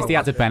 Well, there's the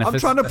added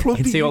benefits. I'm trying to plug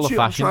the see all the YouTube.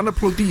 fashion. I'm trying to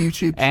plug the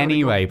YouTube.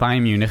 Anyway,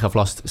 Bayern Munich have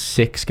lost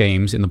 6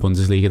 games in the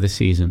Bundesliga this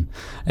season.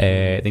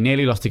 They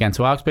nearly lost again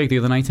to Augsburg the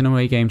other night in a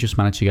away game, just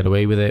managed to get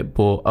away with it.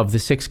 But of the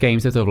 6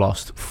 games that they've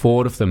lost,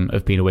 4 of them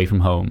have been away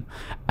from home.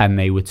 And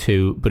they were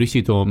to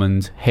Borussia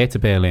Dortmund, Hertha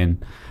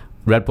Berlin,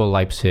 Red Bull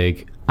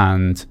Leipzig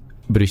and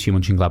Borussia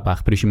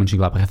Mönchengladbach. Borussia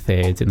Mönchengladbach are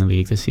 3rd in the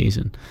league this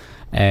season.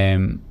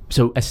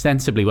 So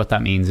ostensibly what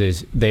that means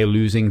is they're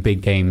losing big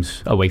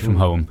games away from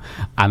home,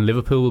 and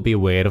Liverpool will be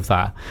aware of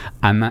that.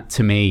 And that,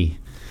 to me,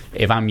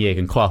 if I'm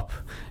Jurgen Klopp,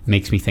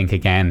 makes me think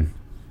again,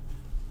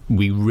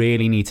 we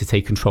really need to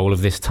take control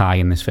of this tie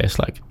in this first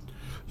leg.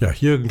 Yeah,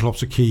 Jurgen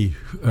Klopp's a key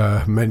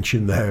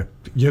mention there.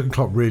 Jurgen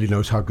Klopp really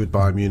knows how good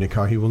Bayern Munich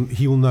are. He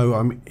will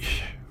know.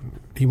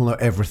 He will know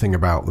everything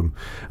about them.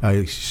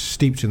 He's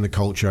steeped in the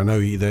culture. I know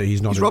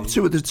he's not. He's robbed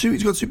two of the two.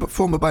 He's got 2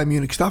 former Bayern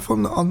Munich staff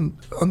on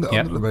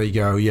the. There you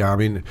go. Yeah, I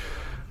mean,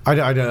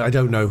 I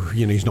don't know.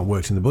 You know, he's not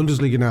worked in the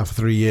Bundesliga now for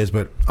 3 years,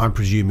 but I'm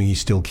presuming he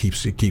still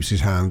keeps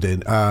his hand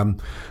in.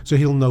 So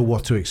he'll know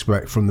what to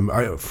expect from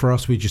them. For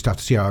us, we just have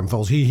to see how it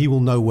unfolds. He will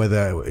know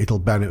whether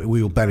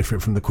we will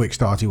benefit from the quick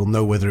start. He will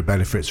know whether it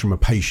benefits from a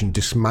patient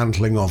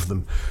dismantling of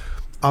them.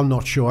 I'm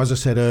not sure. As I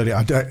said earlier,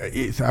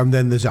 and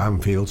then there's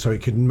Anfield, so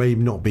it could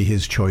maybe not be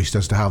his choice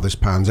as to how this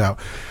pans out.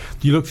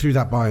 You look through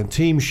that Bayern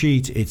team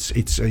sheet; it's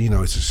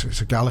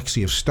a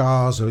galaxy of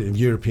stars, of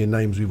European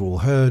names we've all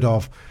heard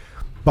of,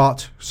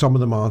 but some of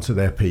them aren't at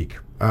their peak,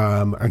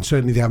 and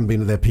certainly they haven't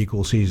been at their peak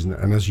all season.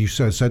 And as you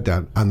said,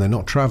 Dan, and they're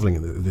not travelling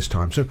at this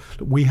time, so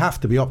we have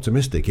to be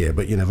optimistic here.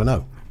 But you never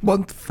know. I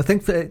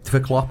think for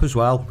Klopp as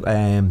well.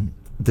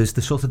 There's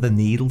the sort of the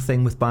needle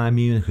thing with Bayern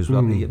Munich as well.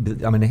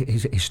 I mean,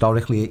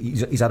 historically,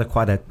 he's had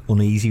quite an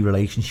uneasy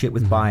relationship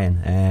with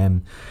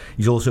Bayern.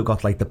 He's also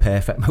got like the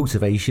perfect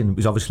motivation.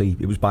 It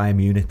was Bayern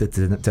Munich that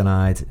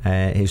denied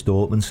his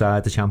Dortmund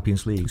side the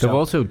Champions League. They've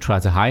also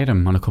tried to hire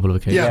him on a couple of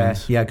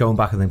occasions. Yeah, going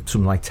back I think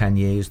something like 10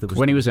 years.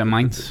 When he was at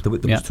Mainz, there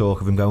was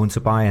talk of him going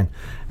to Bayern,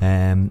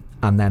 and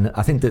then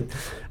I think that.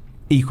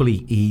 Equally,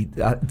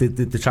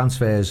 the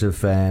transfers of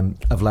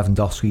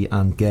Lewandowski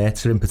and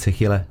Goetze in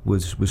particular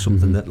was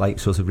something that like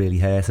sort of really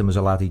hurt him as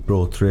a lad. He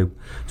brought through,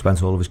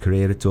 spent all of his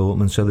career at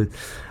Dortmund. So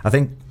I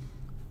think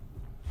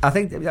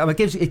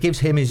it gives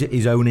him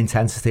his own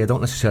intensity. I don't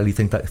necessarily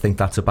think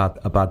that's a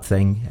bad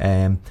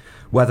thing.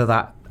 Whether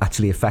that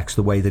actually affects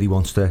the way that he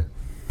wants to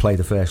play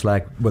the first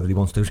leg, whether he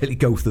wants to really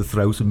go for the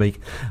throat and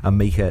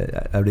make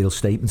a real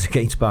statement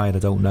against Bayern, I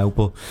don't know.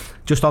 But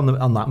just on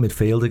that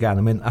midfield again,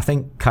 I mean, I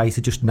think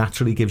Keita just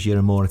naturally gives you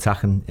a more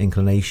attacking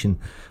inclination.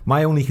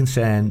 My only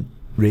concern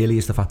really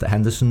is the fact that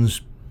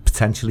Henderson's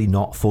potentially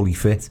not fully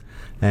fit,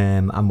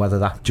 and whether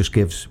that just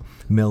gives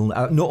Milner.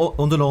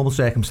 Under normal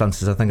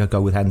circumstances, I think I'd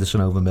go with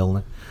Henderson over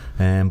Milner,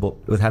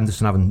 but with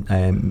Henderson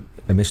having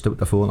missed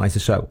a fortnight or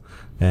so,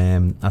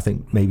 I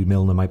think maybe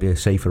Milner might be a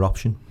safer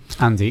option.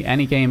 Andy,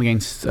 any game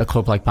against a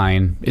club like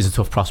Bayern is a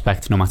tough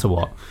prospect no matter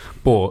what,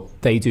 but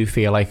they do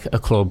feel like a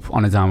club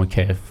on a downward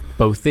curve,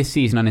 both this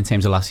season and in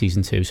terms of last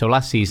season too. So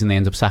last season they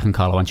end up sacking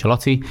Carlo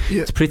Ancelotti.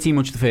 Yeah. It's pretty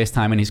much the first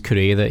time in his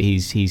career that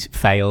he's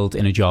failed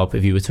in a job,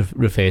 if you were to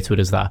refer to it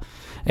as that.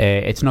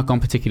 It's not gone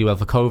particularly well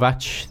for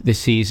Kovac this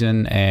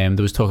season.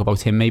 There was talk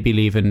about him maybe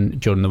leaving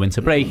during the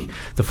winter break.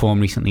 The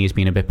form recently has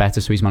been a bit better,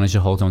 so he's managed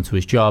to hold on to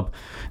his job.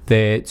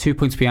 They're 2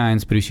 points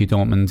behind Borussia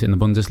Dortmund in the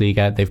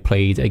Bundesliga. They've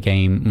played a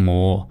game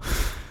more.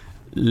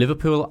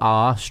 Liverpool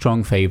are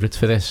strong favourites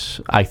for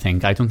this, I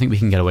think. I don't think we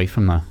can get away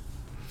from that.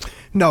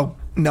 No.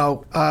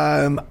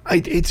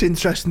 It's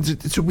interesting.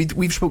 So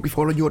we've spoke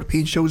before on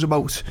European shows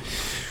about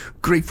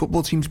great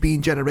football teams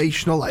being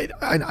generational.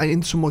 I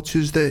in so much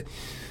as the,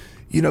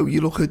 you know,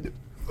 you look at,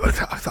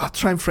 I'll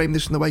try and frame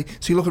this in the way.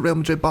 So you look at Real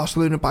Madrid,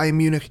 Barcelona, Bayern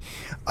Munich,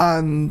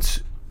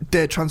 and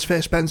their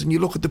transfer spends, and you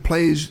look at the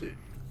players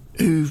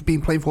who've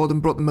been playing for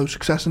them, brought the most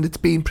success, and it's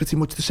been pretty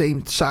much the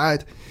same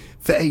side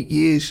for 8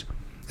 years.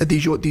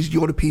 These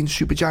European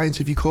super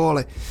giants, if you call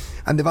it,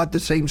 and they've had the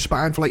same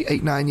spine for like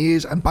 8-9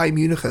 years. And Bayern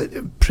Munich are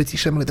pretty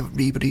similar. The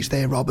Ribery's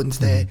there, Robben's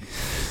there.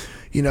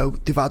 You know,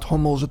 they've had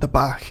Hummels at the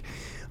back.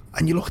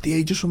 And you look at the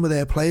age of some of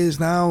their players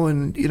now,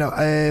 and you know,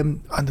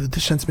 and the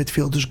centre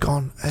midfielder's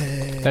gone.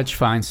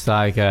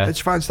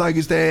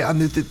 Schweinsteiger's there,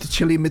 and the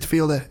Chilean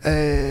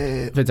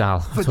midfielder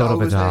Vidal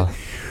was there.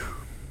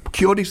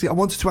 Curiously, I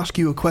wanted to ask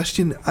you a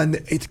question, and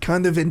it's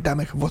kind of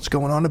endemic of what's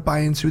going on at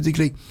Bayern to a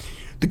degree.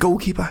 The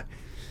goalkeeper,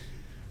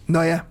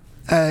 Neuer,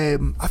 I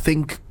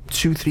think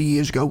 2-3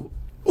 years ago,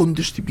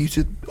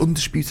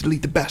 undisputedly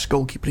the best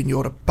goalkeeper in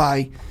Europe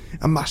by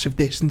a massive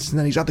distance, and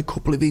then he's had a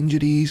couple of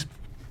injuries.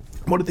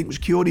 What I think was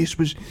curious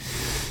was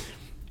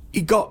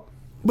he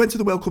went to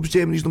the World Cups,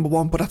 Germany's number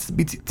 1, but had to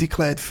be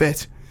declared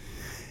fit.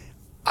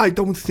 I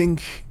don't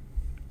think,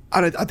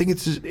 and I think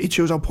it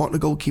shows how important a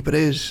goalkeeper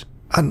is,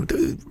 and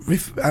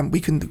we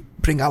can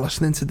bring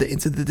Alisson into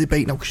the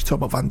debate now because you talk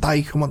about Van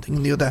Dijk and one thing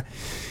and the other.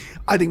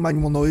 I think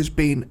Manuel Neuer's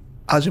been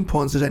as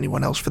important as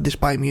anyone else for this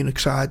Bayern Munich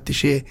side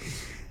this year,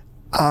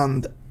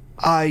 and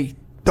I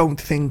don't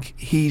think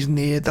he's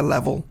near the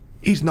level.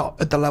 He's not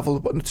at the level,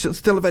 but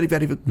still a very,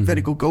 very, very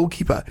good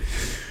goalkeeper.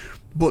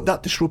 But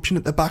that disruption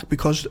at the back,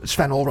 because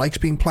Sven Ulreich's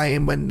been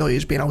playing when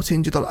Neuer's been out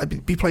injured,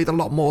 he played a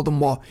lot more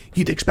than what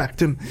you'd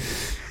expect him.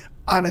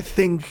 And I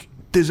think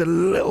there's a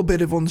little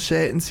bit of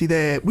uncertainty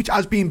there, which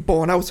has been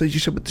borne out, as you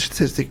said, with the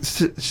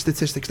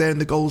statistics there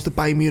and the goals that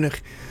Bayern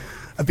Munich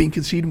have been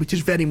conceding, which is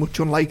very much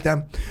unlike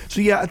them.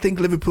 So yeah, I think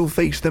Liverpool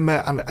faced them,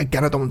 and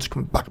again, I don't want to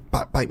come back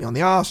bite me on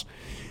the arse.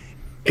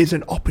 It's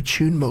an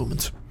opportune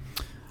moment.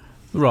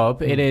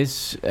 Rob, it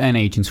is an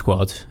aging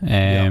squad.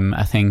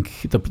 I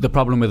think the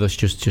problem with us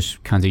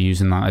just kind of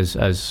using that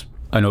as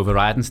an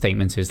overriding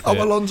statement is that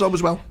Alonso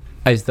as well.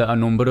 Is that a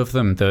number of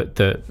them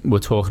that we're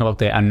talking about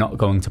there are not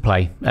going to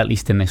play, at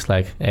least in this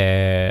leg.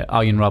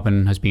 Arjen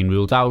Robben has been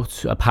ruled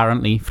out.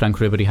 Apparently, Frank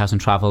Ribery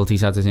hasn't travelled.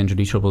 He's had his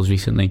injury troubles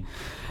recently.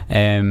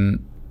 It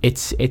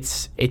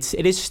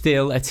is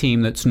still a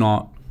team that's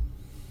not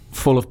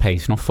full of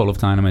pace, not full of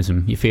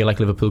dynamism. You feel like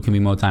Liverpool can be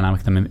more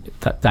dynamic than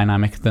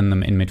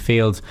them in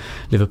midfield.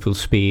 Liverpool's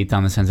speed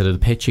down the centre of the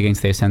pitch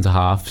against their centre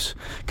halves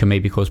can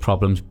maybe cause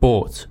problems,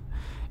 but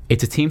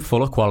it's a team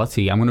full of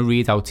quality. I'm going to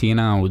read out to you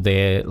now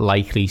their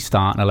likely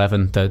starting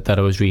 11 that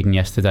I was reading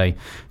yesterday.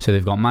 So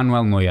they've got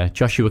Manuel Neuer,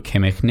 Joshua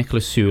Kimmich,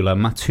 Nicolas Süle,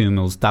 Matt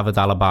Hummels, David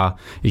Alaba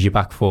as your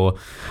back four,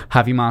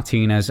 Javi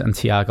Martinez and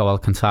Thiago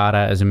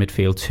Alcantara as a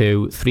midfield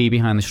two. Three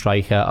behind the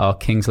striker are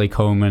Kingsley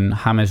Coman,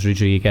 James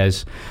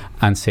Rodriguez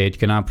and Serge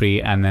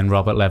Gnabry, and then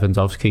Robert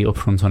Lewandowski up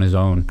front on his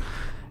own.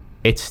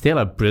 It's still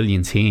a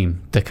brilliant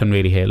team that can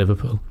really hit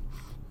Liverpool.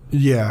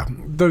 Yeah,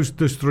 those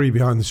three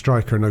behind the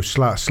striker are no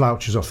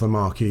slouches off the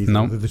mark either.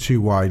 No. The two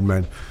wide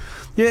men.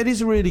 Yeah, it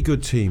is a really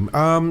good team.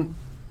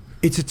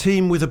 It's a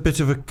team with a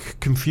bit of a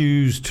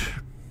confused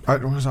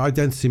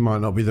identity, might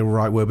not be the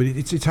right word, but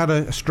it's had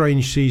a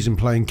strange season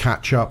playing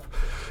catch up.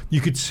 You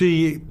could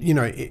see, you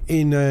know,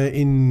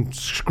 in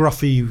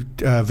scruffy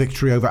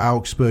victory over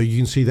Augsburg, you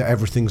can see that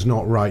everything's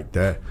not right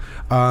there.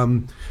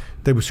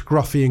 They were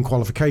scruffy in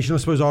qualification. I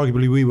suppose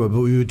arguably we were, but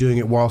we were doing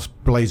it whilst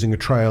blazing a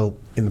trail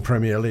in the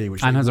Premier League.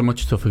 And has a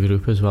much tougher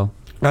group as well.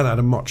 And had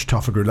a much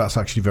tougher group. That's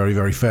actually very,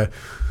 very fair.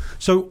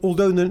 So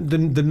although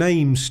the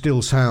names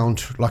still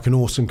sound like an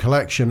awesome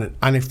collection,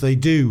 and if they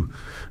do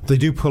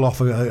pull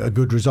off a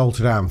good result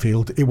at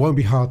Anfield, it won't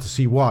be hard to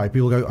see why.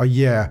 People go, oh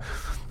yeah,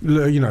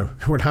 you know,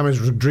 when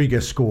James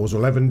Rodriguez scores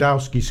or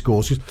Lewandowski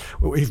scores,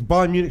 if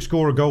Bayern Munich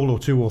score a goal or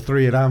two or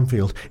three at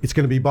Anfield, it's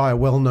going to be by a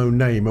well-known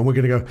name, and we're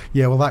going to go,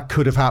 yeah, well, that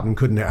could have happened,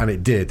 couldn't it? And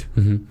it did.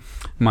 Mm-hmm.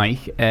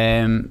 Mike,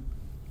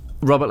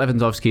 Robert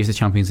Lewandowski is the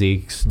Champions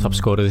League's top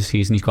scorer this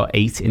season. He's got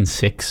 8 in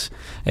 6.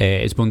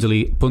 His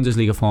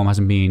Bundesliga form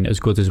hasn't been as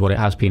good as what it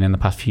has been in the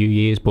past few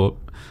years, but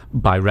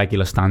by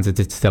regular standards,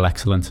 it's still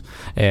excellent.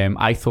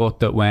 I thought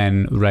that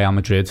when Real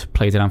Madrid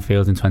played at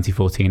Anfield in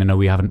 2014, I know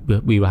we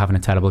were having a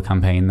terrible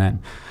campaign then,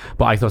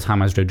 but I thought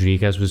James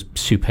Rodriguez was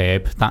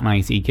superb that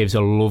night. He gives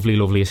a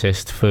lovely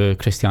assist for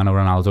Cristiano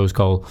Ronaldo's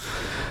goal.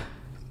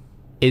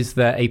 Is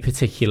there a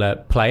particular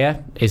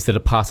player? Is there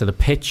a part of the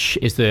pitch?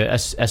 Is there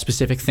a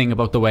specific thing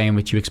about the way in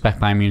which you expect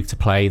Bayern Munich to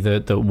play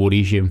that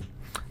worries you?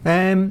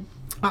 I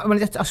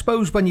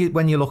suppose when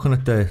you're looking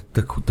at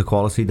the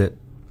quality that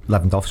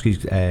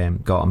Lewandowski's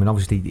got, I mean,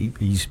 obviously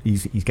he's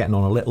getting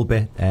on a little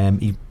bit.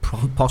 He's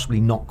possibly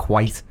not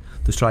quite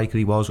the striker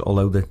he was,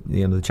 although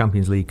the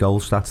Champions League goal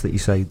stats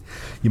that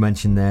you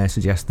mentioned there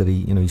suggest that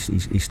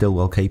he's still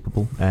well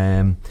capable.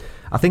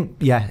 I think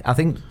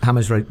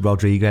James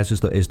Rodriguez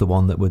is the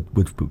one that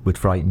would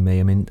frighten me.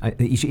 I mean,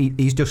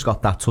 he's just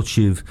got that touch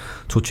of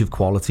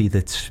quality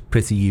that's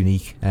pretty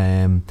unique.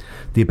 The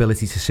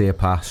ability to see a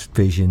pass,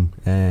 vision,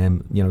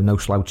 no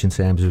slouch in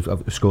terms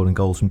of scoring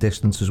goals from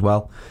distance as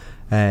well.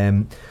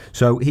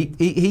 So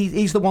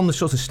he's the one that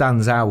sort of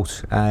stands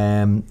out.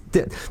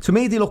 To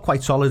me, they look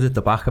quite solid at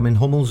the back. I mean,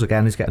 Hummels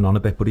again is getting on a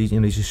bit, but he's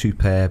a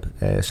superb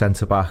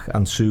centre back,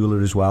 and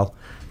Süle as well.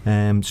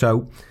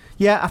 So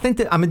Yeah, I think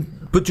that, I mean,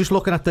 but just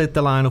looking at the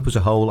lineup as a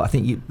whole, I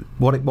think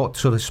what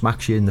sort of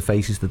smacks you in the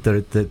face is that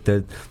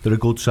they're a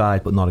good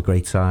side, but not a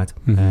great side.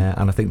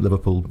 And I think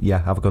Liverpool,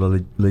 have got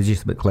a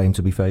legitimate claim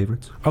to be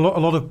favourites. A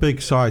lot of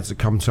big sides that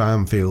come to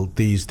Anfield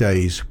these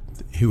days,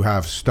 who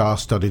have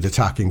star-studded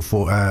attacking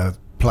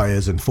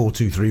players and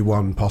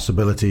 4-2-3-1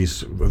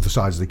 possibilities of the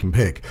sides they can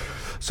pick,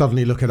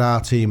 suddenly look at our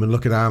team and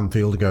look at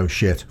Anfield and go,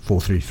 shit,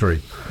 4-3-3.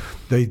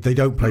 They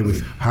don't play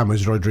with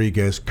James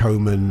Rodriguez,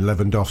 Koeman,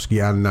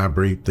 Lewandowski and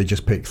Gnabry. They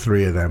just pick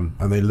 3 of them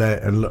and they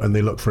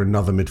look for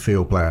another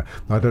midfield player.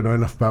 I don't know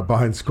enough about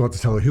behind squad to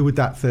tell you who would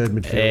that third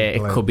midfield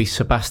player. It could be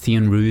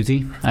Sebastian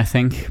Rudy, I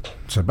think.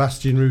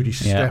 Sebastian Rudy,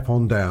 step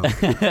on down.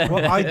 Who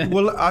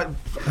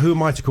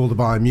am I to call the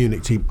Bayern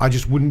Munich team? I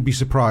just wouldn't be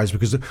surprised,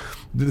 because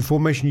the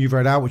formation you've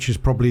read out, which is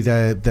probably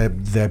their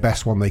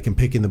best one they can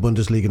pick in the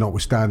Bundesliga,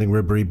 notwithstanding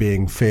Ribery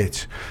being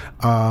fit,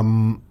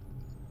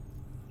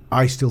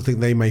 I still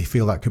think they may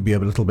feel that could be a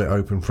little bit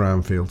open for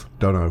Anfield.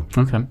 Don't know.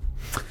 Okay.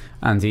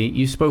 Andy,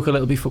 you spoke a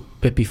little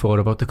bit before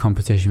about the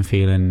competition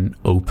feeling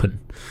open.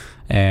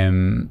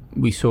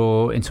 We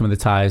saw in some of the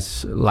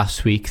ties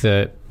last week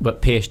that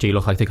PSG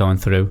look like they're going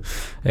through.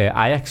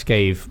 Ajax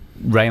gave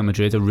Real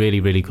Madrid a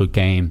really, really good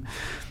game.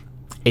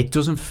 It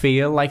doesn't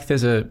feel like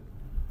there's a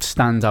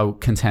standout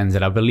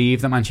contender. I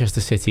believe that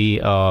Manchester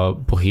City are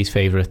bookies'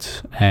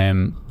 favourites,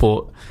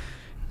 but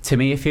to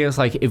me it feels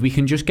like if we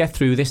can just get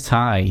through this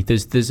tie,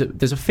 there's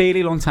a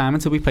fairly long time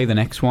until we play the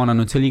next one,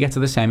 and until you get to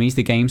the semis,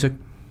 the games are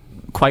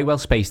quite well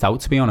spaced out,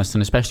 to be honest,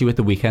 and especially with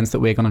the weekends that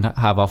we're going to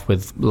have off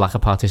with lack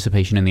of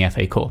participation in the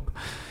FA Cup.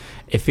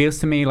 It feels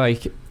to me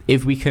like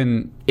if we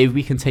can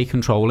take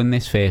control in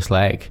this first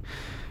leg,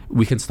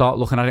 we can start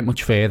looking at it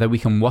much further. We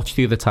can watch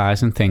the other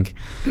ties and think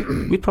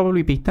we'd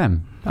probably beat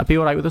them. I'd be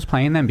alright with us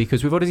playing them,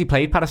 because we've already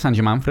played Paris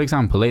Saint-Germain, for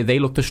example. They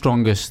look the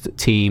strongest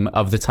team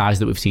of the ties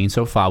that we've seen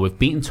so far. We've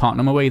beaten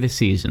Tottenham away this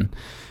season.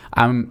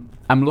 I'm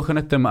looking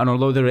at them, and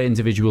although there are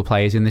individual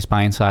players in this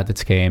Bayern side that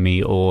scare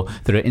me, or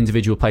there are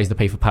individual players that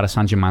play for Paris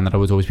Saint-Germain that I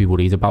would always be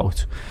worried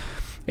about,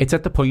 it's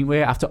at the point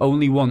where after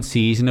only one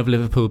season of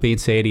Liverpool being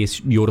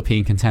serious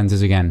European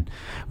contenders again,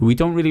 we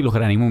don't really look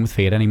at anyone with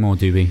fear anymore,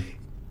 do we?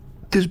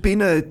 There's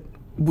been a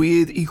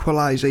weird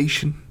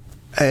equalisation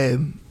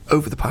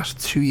over the past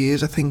 2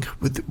 years, I think,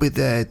 with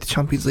the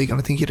Champions League, and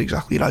I think you're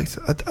exactly right.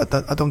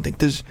 I don't think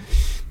there's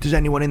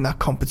anyone in that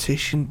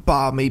competition,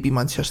 bar maybe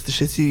Manchester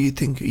City,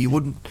 I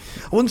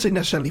wouldn't say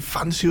necessarily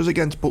fancy us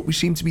against, but we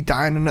seem to be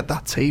dining at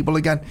that table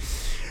again.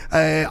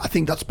 I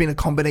think that's been a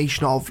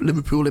combination of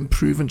Liverpool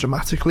improving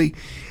dramatically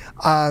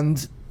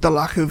and the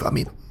lack of,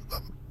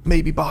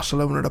 maybe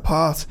Barcelona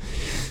apart,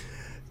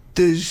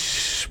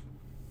 there's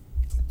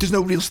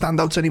no real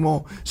standouts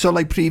anymore. So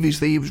like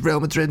previously it was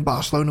Real Madrid and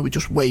Barcelona were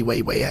just way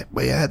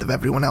ahead of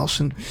everyone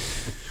else.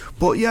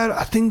 But yeah,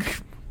 I think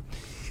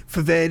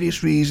for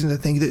various reasons, I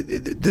think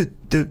that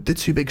the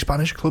two big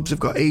Spanish clubs have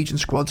got aging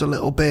squads a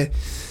little bit.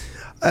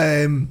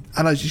 And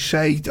as you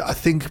say, I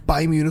think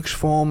Bayern Munich's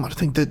form, I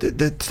think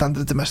the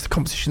standard of domestic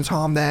competitions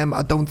harm them.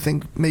 I don't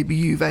think maybe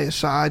Juve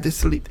aside,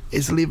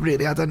 Italy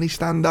really had any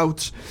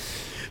standouts.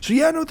 So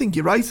yeah, I don't think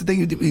you're right. I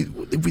think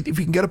if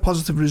we can get a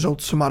positive result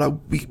tomorrow,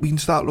 we can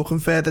start looking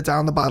further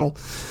down the battle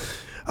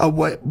at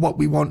what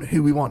we want,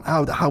 who we want,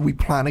 how we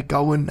plan it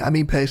going.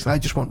 Personally, I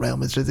just want Real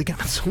Madrid again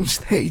at some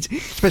stage,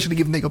 especially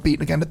given they got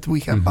beaten again at the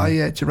weekend by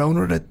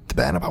Girona at the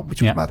Bernabeu,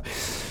 which was mad.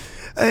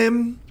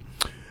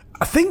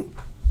 I think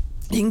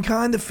you can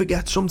kind of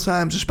forget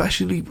sometimes,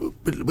 especially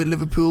with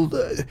Liverpool,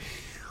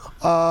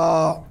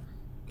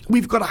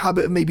 we've got a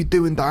habit of maybe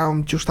doing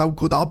down just how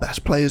good our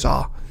best players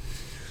are.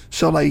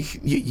 So like,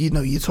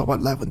 you talk about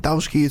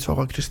Lewandowski, you talk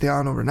about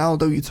Cristiano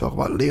Ronaldo, you talk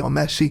about Leo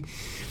Messi.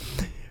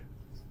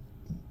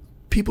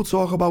 People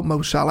talk about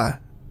Mo Salah,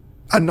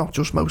 and not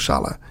just Mo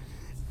Salah,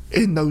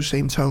 in those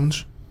same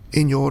tones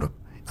in Europe.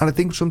 And I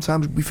think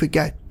sometimes we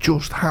forget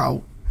just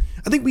how.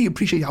 I think we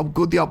appreciate how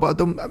good they are,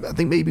 but I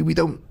think maybe we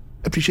don't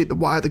appreciate the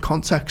wider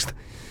context,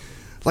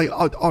 like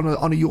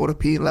on a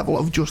European level,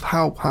 of just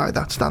how high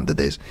that standard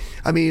is.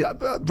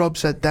 Rob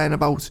said then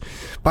about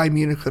Bayern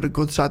Munich are a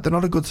good side. They're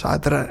not a good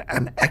side, they're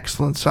an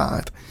excellent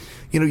side.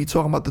 You're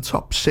talking about the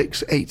top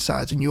 6-8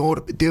 sides in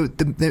Europe.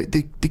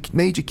 The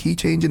major key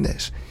change in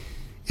this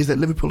is that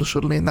Liverpool are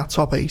suddenly in that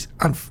top 8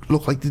 and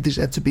look like they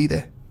deserve to be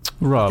there.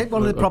 Rob, I think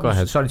one of the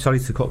problems, sorry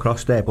to cut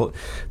across there, but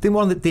I think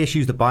one of the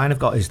issues that Bayern have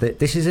got is that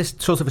this is a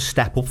sort of a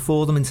step up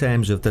for them in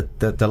terms of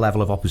the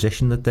level of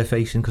opposition that they're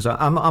facing, because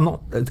I'm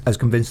not as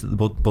convinced that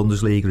the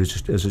Bundesliga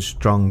is as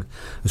strong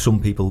as some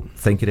people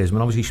think it is.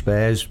 Obviously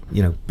Spurs,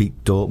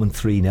 beat Dortmund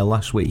 3-0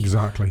 last week.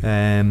 Exactly.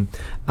 And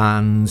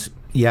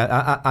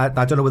yeah,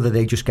 I don't know whether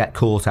they just get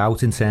caught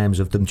out in terms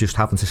of them just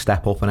having to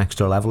step up an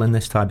extra level in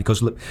this time,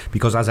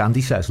 because as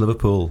Andy says,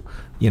 Liverpool,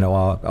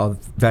 are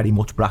very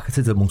much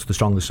bracketed amongst the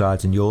strongest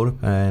sides in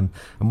Europe. And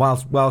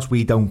whilst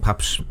we don't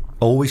perhaps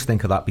always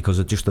think of that because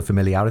of just the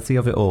familiarity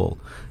of it all,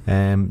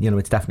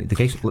 it's definitely the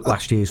case.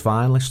 Last year's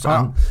finalists,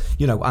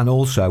 and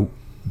also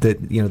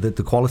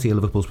the quality of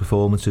Liverpool's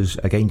performances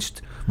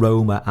against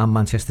Roma and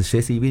Manchester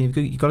City,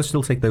 you've got to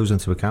still take those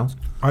into account.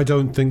 I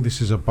don't think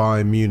this is a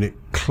Bayern Munich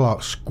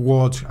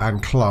squad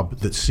and club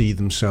that see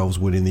themselves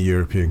winning the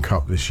European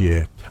Cup this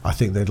year. I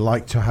think they'd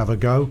like to have a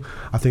go.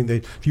 I think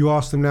if you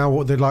ask them now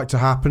what they'd like to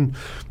happen,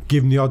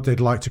 given the odd, they'd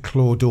like to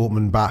claw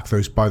Dortmund back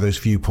by those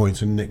few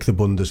points and nick the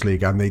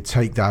Bundesliga, and they'd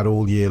take that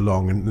all year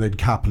long, and they'd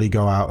happily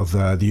go out of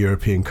the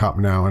European Cup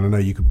now. And I know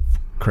you could,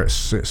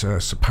 Chris, it's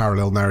a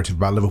parallel narrative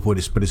about Liverpool,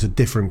 but it's a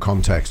different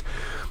context.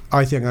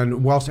 I think,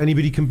 and whilst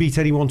anybody can beat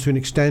anyone to an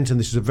extent, and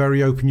this is a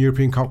very open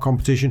European Cup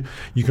competition,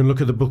 you can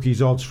look at the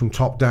bookies' odds from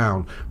top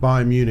down.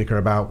 Bayern Munich are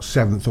about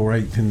 7th or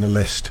 8th in the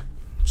list,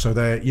 so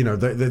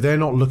they're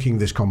not looking at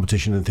this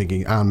competition and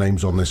thinking our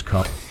name's on this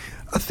cup.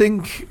 I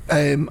think,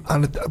 and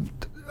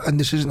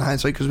this isn't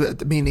hindsight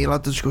because me and Neil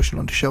had the discussion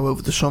on the show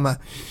over the summer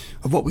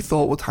of what we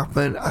thought would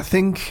happen. I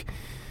think,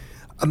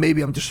 and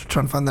maybe I'm just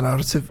trying to find the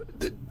narrative,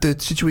 the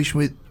situation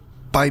with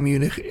Bayern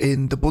Munich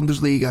in the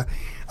Bundesliga,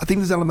 I think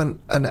there's an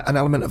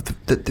element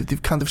of that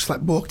they've kind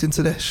of walked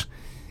into this,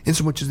 in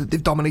so much as that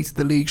they've dominated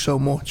the league so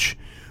much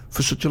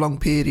for such a long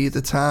period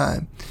of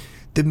time.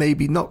 They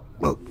maybe not,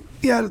 well,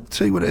 yeah, I'll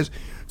tell you what it is,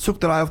 took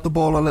their eye off the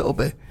ball a little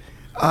bit,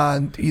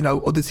 and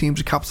other teams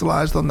have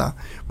capitalised on that.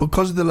 But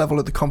because of the level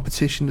of the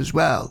competition as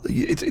well,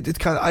 it's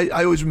kind of,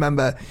 I always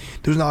remember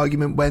there was an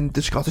argument when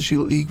the Scottish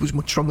League was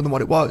much stronger than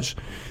what it was,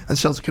 and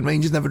Celtic and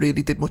Rangers never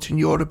really did much in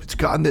Europe.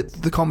 And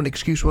the common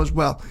excuse was,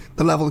 well,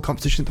 the level of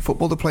competition, the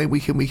football they're playing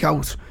week in, week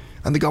out,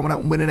 and they're going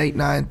out and winning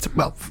 8-9,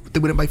 well,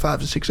 they're winning by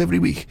 5 or 6 every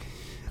week,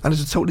 and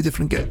it's a totally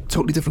different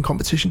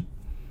competition.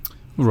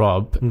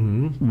 Rob,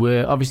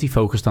 we're obviously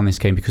focused on this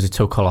game because it's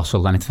so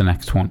colossal and it's the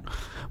next one,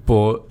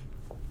 but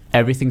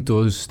everything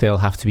does still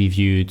have to be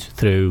viewed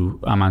through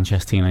a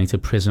Manchester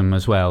United prism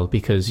as well,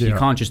 because you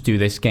can't just do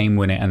this game,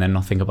 win it, and then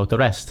not think about the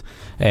rest.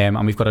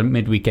 And we've got a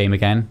midweek game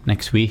again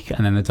next week,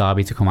 and then the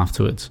derby to come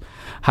afterwards.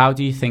 How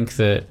do you think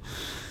that,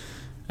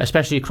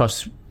 especially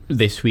across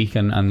this week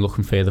and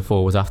looking further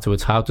forward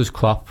afterwards, how does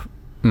Klopp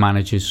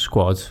manage his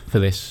squad for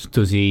this?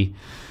 Does he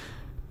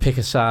pick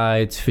a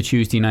side for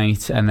Tuesday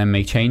night and then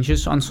make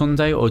changes on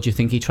Sunday, or do you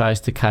think he tries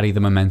to carry the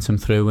momentum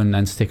through and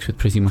then sticks with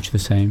pretty much the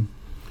same?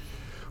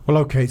 Well,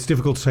 okay, it's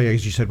difficult to say,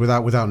 as you said,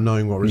 without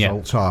knowing what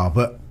results are,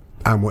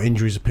 and what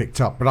injuries are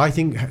picked up. But I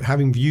think,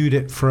 having viewed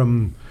it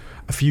from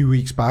a few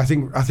weeks back,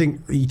 I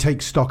think he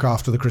takes stock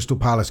after the Crystal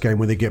Palace game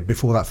when they get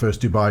before that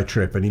first Dubai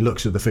trip, and he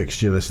looks at the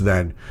fixture list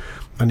then,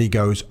 and he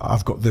goes,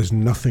 there's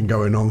nothing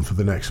going on for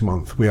the next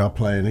month. We are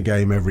playing a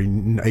game every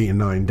 8 or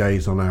 9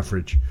 days on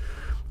average.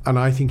 And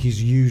I think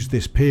he's used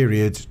this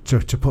period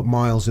to put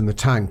miles in the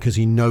tank, because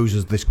he knows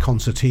there's this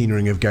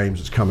concertinaing of games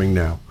that's coming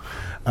now.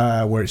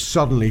 Where it's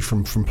suddenly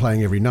from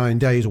playing every 9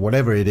 days or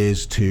whatever it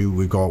is to,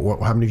 we've got,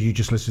 how many of you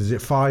just listed? Is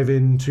it 5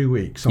 in 2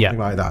 weeks? Something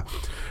like that.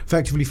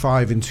 Effectively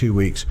 5 in 2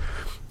 weeks.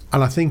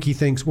 And I think he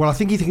thinks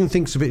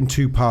of it in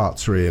 2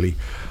 parts, really.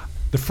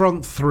 The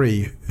front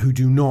 3 who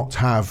do not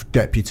have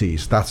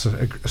deputies, that's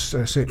a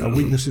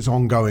weakness that's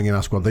ongoing in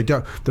our squad.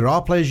 There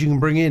are players you can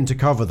bring in to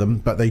cover them,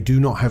 but they do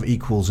not have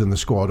equals in the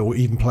squad, or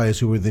even players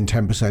who are within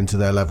 10% of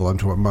their level. I'm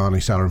talking about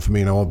Mane, Salah and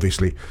Firmino,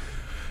 obviously.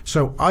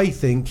 So I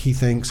think he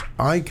thinks,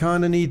 I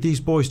kind of need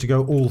these boys to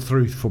go all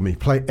through for me,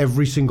 play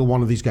every single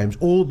one of these games,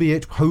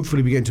 albeit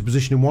hopefully we get into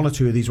position in 1 or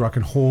 2 of these where I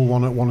can haul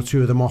one or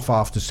 2 of them off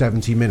after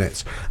 70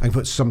 minutes and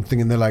put something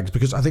in their legs.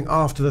 Because I think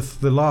after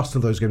the last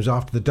of those games,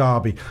 after the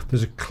derby,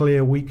 there's a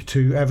clear week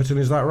to Everton,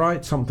 is that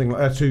right? Something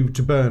like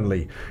to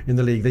Burnley in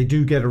the league. They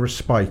do get a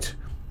respite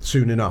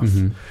soon enough.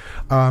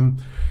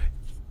 And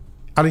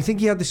I think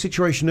he had this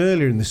situation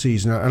earlier in the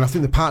season, and I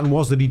think the pattern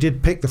was that he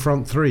did pick the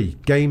front 3,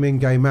 game in,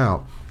 game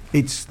out.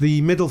 It's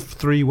the middle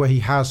 3 where he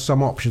has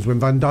some options. When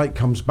Van Dijk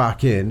comes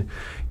back in,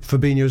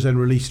 Fabinho's then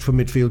released for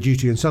midfield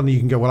duty, and suddenly you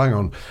can go, well, hang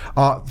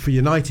on. For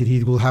United,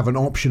 he will have an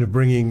option of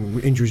bringing,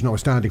 injuries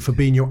notwithstanding,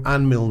 Fabinho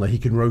and Milner. He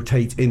can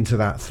rotate into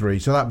that 3.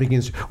 So that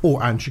begins,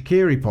 and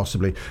Shaqiri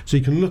possibly. So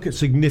you can look at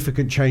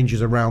significant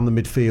changes around the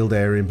midfield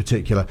area in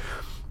particular.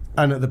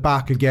 And at the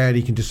back, again,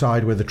 he can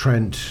decide whether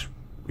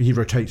he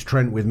rotates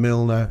Trent with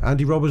Milner.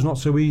 Andy Roberts not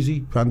so easy.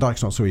 Van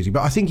Dijk's not so easy.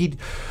 But I think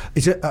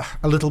it's a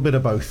little bit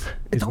of both.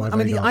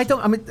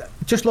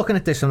 Just looking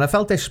at this, and I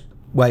felt this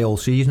way all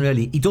season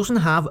really, he doesn't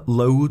have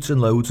loads and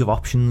loads of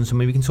options. I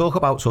mean, we can talk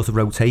about sort of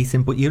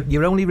rotating, but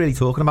you're only really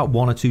talking about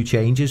 1 or 2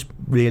 changes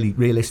really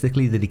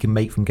realistically that he can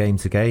make from game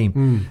to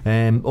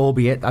game.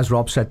 Albeit, as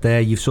Rob said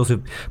there, you've sort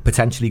of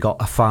potentially got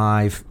a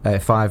five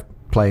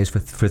players for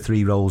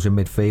 3 roles in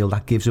midfield.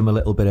 That gives him a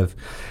little bit of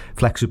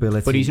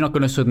flexibility. But he's not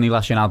going to suddenly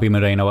lash in Albi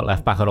Moreno at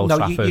left back at Old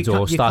Trafford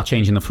or start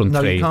changing the front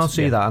 3. No, you can't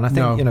see that. And I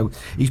think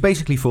he's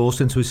basically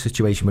forced into a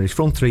situation where his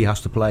front 3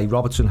 has to play,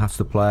 Robertson has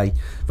to play,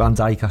 Van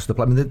Dijk has to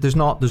play. I mean, there's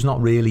not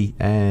really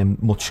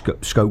much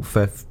scope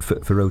for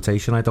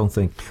rotation, I don't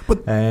think.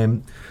 But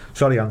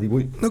sorry, Andy.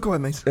 No, go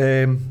ahead, mate.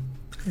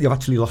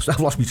 I've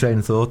lost my train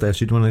of thought there.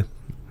 So you want to?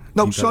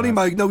 No, sorry,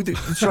 Mike. No,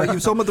 sorry. You were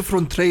talking about the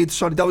front 3.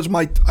 Sorry, that was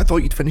I thought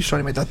you'd finished.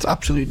 Sorry, mate. That's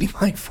absolutely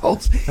my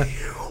fault.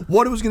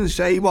 What I was going to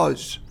say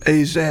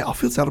is I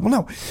feel terrible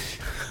now.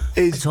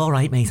 It's all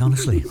right, mate,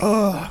 honestly.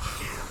 I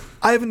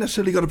haven't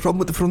necessarily got a problem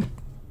with the front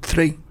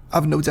three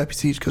having no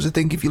deputies, because I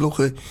think if you look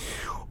at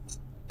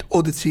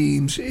other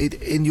teams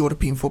in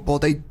European football,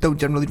 they don't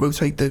generally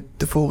rotate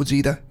the forwards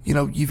either. You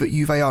know,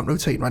 Juve aren't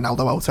rotating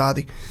Ronaldo out, are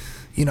they?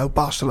 You know,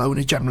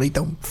 Barcelona generally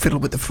don't fiddle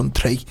with the front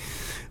three.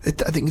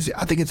 I think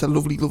it's a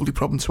lovely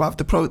problem to have.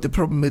 The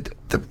problem with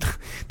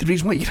the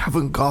reason why you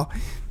haven't got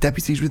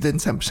deputies within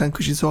 10%,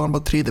 because you're talking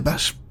about three of the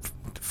best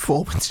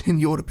forwards in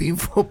European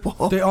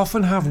football. They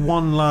often have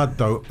one lad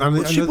though, and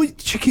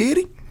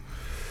Shaqiri.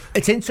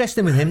 It's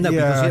interesting with him though,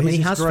 because he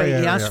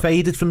has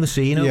faded from the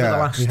scene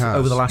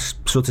over the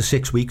last sort of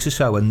 6 weeks or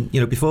so, and you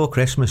know, before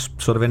Christmas,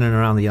 sort of in and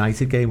around the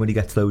United game when he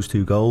gets those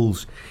 2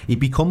 goals, he'd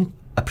become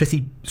a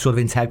pretty sort of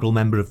integral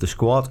member of the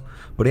squad,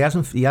 but he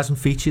hasn't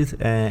featured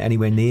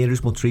anywhere near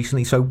as much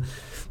recently. So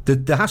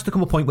there has to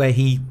come a point where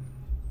he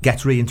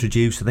gets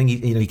reintroduced. I think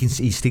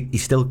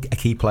he's still a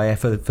key player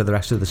for the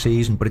rest of the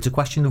season, but it's a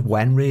question of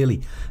when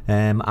really,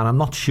 and I'm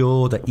not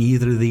sure that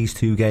either of these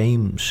 2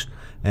 games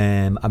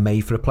are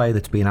made for a player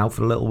that's been out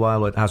for a little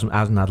while. It hasn't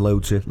had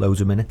loads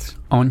of minutes.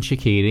 On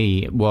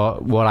Shaqiri,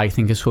 what I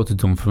think has sort of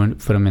done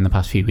for him in the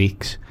past few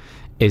weeks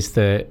is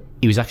that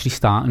he was actually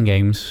starting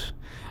games.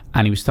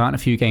 And he was starting a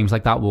few games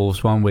like that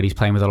Wolves one where he's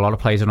playing with a lot of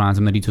players around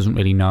him that he doesn't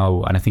really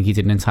know, and I think he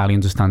didn't entirely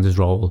understand his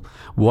role.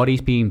 What he's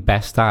been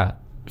best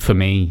at, for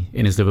me,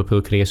 in his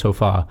Liverpool career so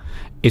far,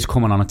 is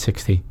coming on at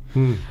 60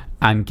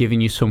 and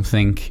giving you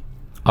something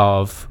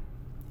of...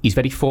 He's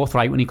very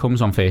forthright when he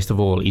comes on, first of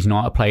all. He's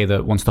not a player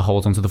that wants to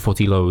hold onto the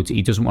footy loads.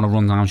 He doesn't want to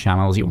run down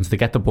channels. He wants to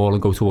get the ball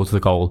and go towards the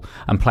goal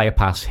and play a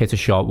pass, hit a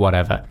shot,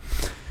 whatever.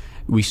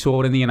 We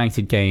saw in the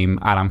United game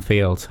at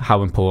Anfield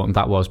how important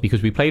that was,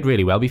 because we played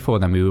really well before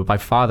then. We were by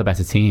far the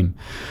better team,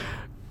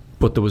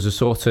 but there was a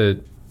sort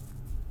of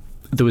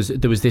there was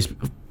this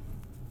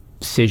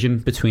scission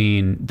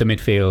between the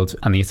midfield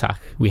and the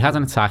attack. We had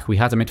an attack, we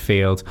had a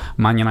midfield.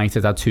 Man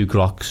United had 2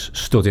 grocks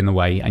stood in the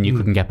way and you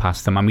couldn't get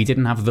past them, and we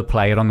didn't have the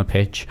player on the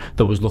pitch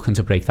that was looking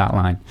to break that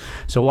line.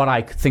 So what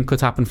I think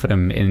could happen for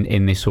him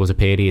in this sort of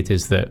period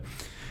is that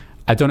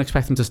I don't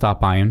expect him to start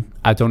Bayern.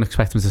 I don't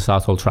expect him to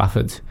start Old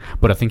Trafford,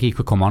 but I think he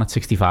could come on at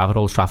 65 at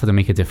Old Trafford and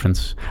make a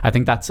difference. I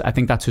think that's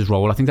his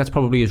role. I think that's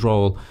probably his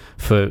role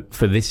for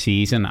this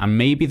season, and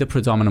maybe the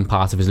predominant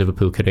part of his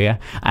Liverpool career.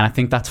 And I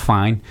think that's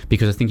fine,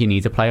 because I think you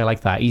need a player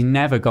like that. He's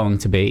never going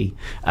to be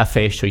a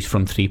first choice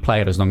front 3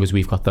 player as long as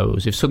we've got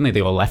those. If suddenly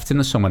they all left in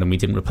the summer and we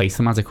didn't replace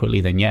them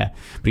adequately, then yeah.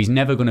 But he's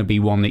never going to be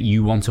one that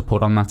you want to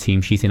put on that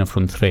team sheet in a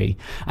front 3.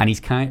 And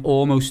he's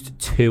almost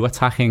too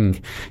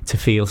attacking to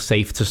feel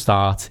safe to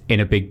start in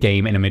a big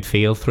game in a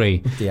midfield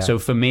 3. Yeah. So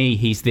for me,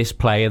 he's this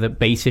player that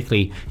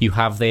basically you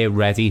have there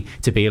ready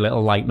to be a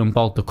little lightning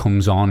bolt that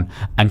comes on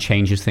and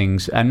changes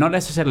things, and not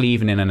necessarily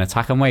even in an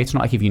attacking way. It's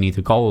not like if you need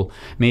a goal,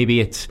 maybe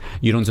it's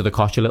you're under the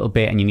cosh a little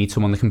bit and you need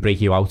someone that can break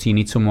you out. You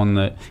need someone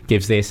that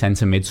gives their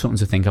centre mid something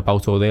to think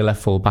about, or their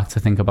left full back to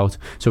think about.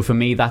 So for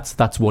me,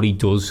 that's what he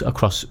does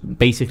across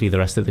basically the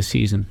rest of the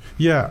season.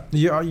 Yeah,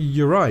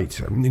 you're right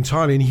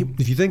entirely. And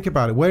if you think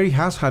about it, where he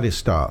has had his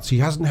starts, he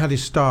hasn't had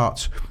his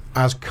starts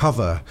as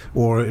cover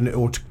or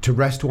to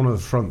rest one of the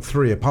front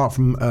 3, apart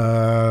from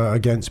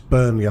against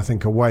Burnley, I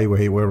think, away,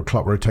 where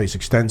Klopp rotates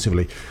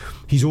extensively.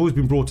 He's always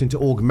been brought in to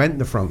augment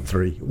the front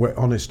 3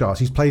 on his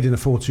starts. He's played in the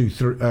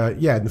 4-2-3,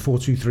 in the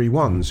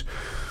 4-2-3-1s.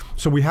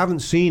 So we haven't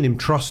seen him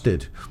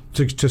trusted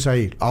to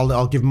say,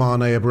 I'll give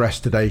Mane a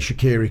rest today,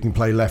 Shaqiri can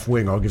play left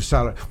wing, I'll give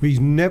Salah.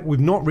 We've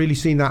not really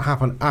seen that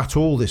happen at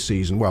all this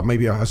season. Well,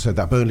 maybe I said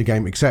that Burnley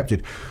game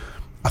accepted.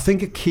 I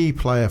think a key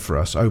player for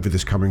us over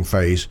this coming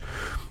phase,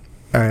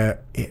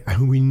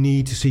 who we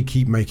need to see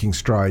keep making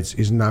strides,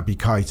 is Naby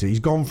Keita.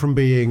 He's gone from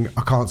being,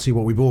 I can't see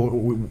what we bought,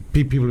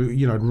 people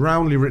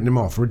roundly written him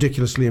off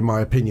ridiculously in my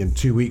opinion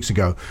 2 weeks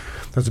ago.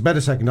 That's a better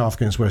second half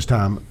against West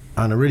Ham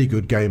and a really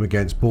good game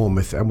against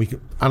Bournemouth, and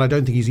I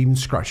don't think he's even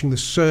scratching the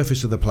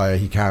surface of the player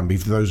he can be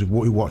for those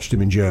who watched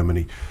him in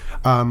Germany.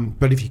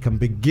 But if you can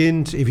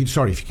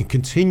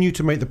continue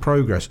to make the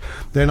progress,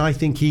 then I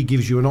think he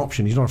gives you an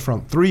option. He's not a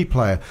front 3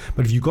 player,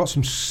 but if you've got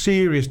some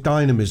serious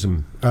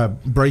dynamism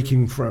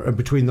breaking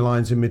between the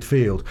lines in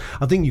midfield,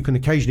 I think you can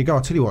occasionally go,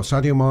 I'll tell you what,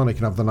 Sadio Mane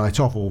can have the night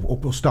off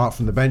or start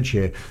from the bench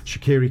here.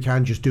 Shaqiri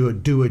can just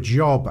do a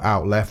job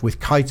out left, with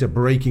Keita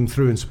breaking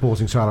through and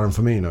supporting Salah and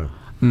Firmino.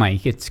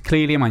 Mike, it's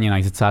clearly a Man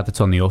United side that's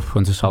on the up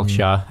under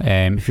Solskjaer.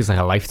 It feels like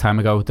a lifetime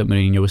ago that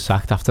Mourinho was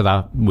sacked after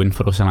that win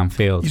for us in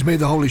Anfield. He's made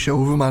the holy show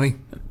of him, hasn't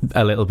he?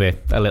 A little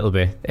bit.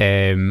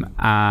 And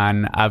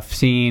I've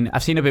seen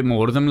a bit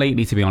more of them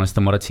lately, to be honest,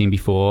 than what I'd seen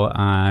before,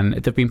 and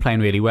they've been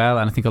playing really well,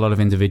 and I think a lot of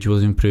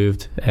individuals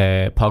improved.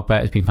 Pogba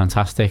has been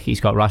fantastic. He's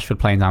got Rashford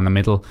playing down the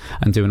middle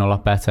and doing a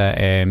lot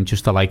better.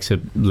 Just the likes of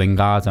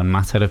Lingard and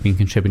Mata have been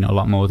contributing a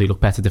lot more. They look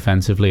better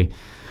defensively.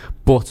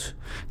 But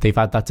they've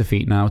had that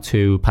defeat now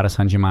to Paris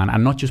Saint-Germain,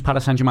 and not just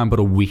Paris Saint-Germain, but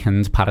a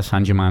weakened Paris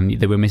Saint-Germain.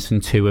 They were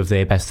missing 2 of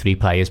their best 3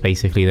 players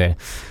basically there.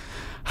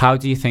 How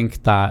do you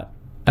think that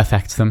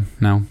affects them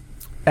now?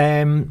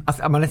 I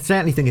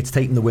certainly think it's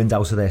taken the wind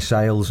out of their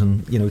sails,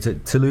 and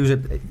to lose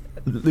it.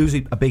 lose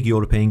a big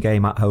European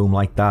game at home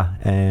like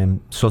that,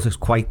 sort of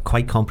quite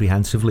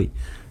comprehensively,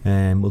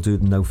 will do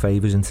them no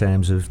favours in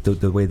terms of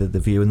the way that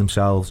they're viewing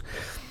themselves.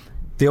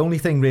 The only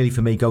thing really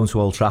for me going to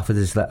Old Trafford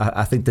is that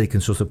I think they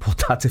can sort of put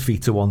that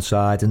defeat to one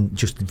side and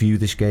just view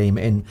this game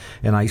in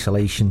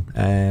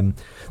isolation.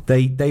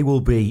 They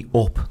will be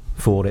up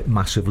for it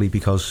massively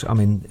because, I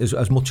mean,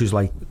 as much as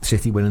like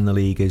City winning the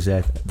league is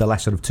the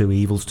lesser of two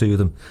evils to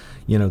them,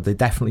 you know, they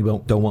definitely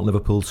don't want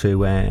Liverpool to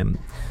win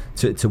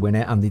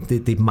it, and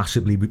they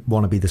massively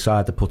want to be the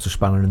side that puts a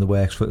spanner in the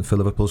works for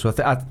Liverpool. So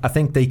I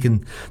think they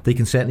can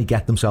certainly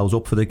get themselves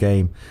up for the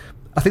game.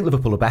 I think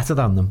Liverpool are better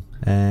than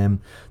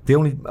them.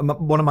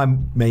 One of my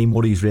main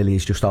worries really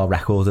is just our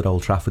record at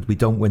Old Trafford. We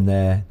don't win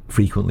there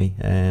frequently.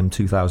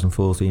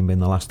 2014 being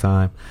the last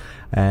time,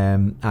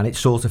 and it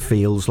sort of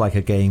feels like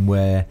a game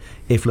where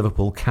if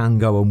Liverpool can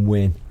go and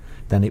win,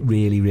 then it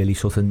really, really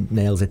sort of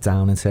nails it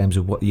down in terms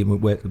of where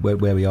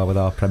we are with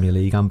our Premier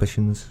League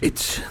ambitions.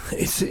 It's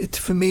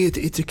for me,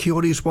 it's a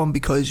curious one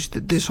because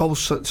this whole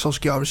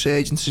Solskjaer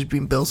resurgence has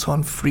been built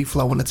on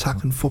free-flowing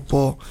attacking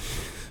football.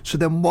 So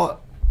then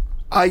what?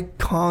 I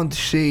can't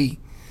see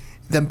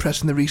them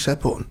pressing the reset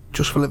button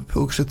just for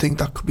Liverpool because I think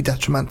that could be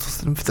detrimental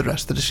to them for the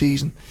rest of the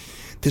season.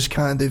 This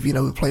kind of,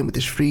 we're playing with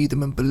this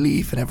freedom and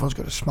belief and everyone's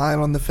got a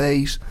smile on their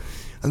face,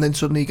 and then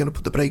suddenly you're going to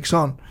put the brakes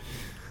on.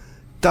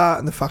 That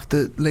and the fact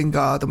that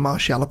Lingard and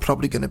Martial are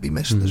probably going to be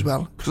missing as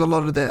well, because a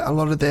lot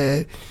of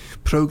their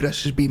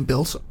progress has been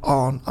built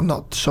on. I'm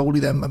not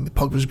solely them. I mean,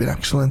 Pogba's been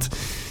excellent.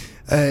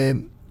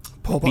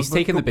 He's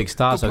taken the big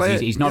stars.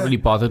 He's not really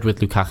bothered with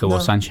Lukaku or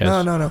Sanchez.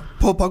 No.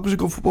 Paul Pogba's a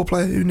good football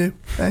player. Who knew?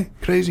 Hey,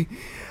 crazy.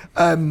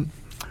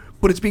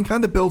 But it's been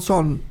kind of built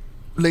on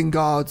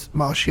Lingard,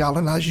 Martial,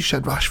 and as you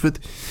said, Rashford,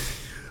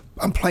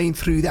 and playing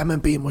through them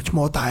and being much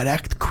more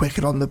direct,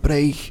 quicker on the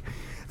break,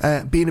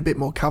 being a bit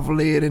more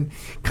cavalier, and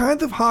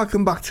kind of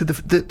harking back to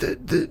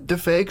the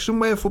Ferguson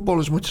way of football.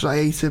 As much as I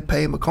hate to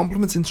pay him a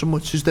compliment, in so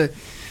much as the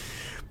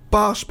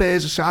bar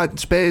Spurs aside, and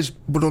Spurs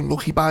were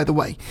unlucky by the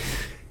way.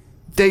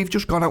 They've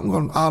just gone out and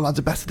gone, our lads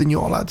are better than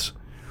your lads.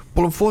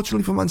 But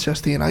unfortunately for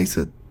Manchester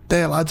United,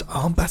 their lads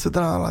aren't better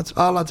than our lads.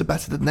 Our lads are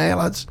better than their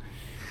lads.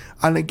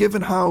 And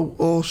given how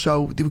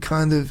also they were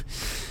kind of,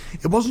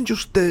 it wasn't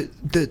just the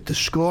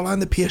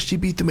scoreline, the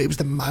PSG beat them, it was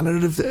the manner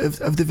of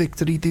the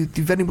victory. They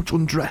very much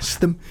undressed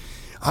them.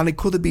 And it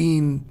could have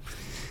been,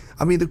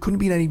 I mean, there couldn't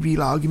have been any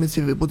real arguments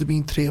if it would have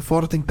been 3 or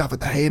 4. I think David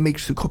De Gea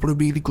makes a couple of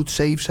really good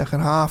saves second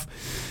half.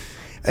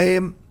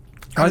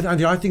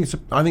 I think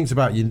it's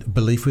about your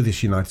belief with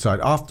this United side.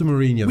 After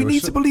Mourinho, we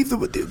need to believe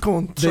that. Go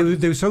on.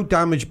 They were so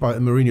damaged by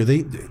Mourinho.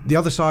 The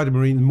other side of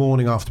Mourinho, the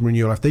morning after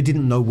Mourinho left, they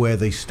didn't know where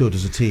they stood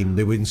as a team.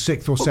 They were in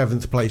 6th or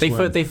 7th place.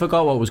 They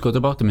forgot what was good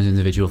about them as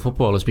individual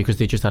footballers because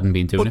they just hadn't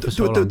been doing it for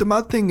so long. The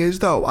mad thing is,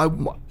 though,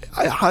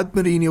 I had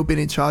Mourinho been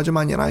in charge of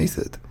Man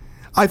United,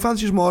 I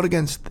fancy us more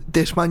against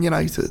this Man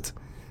United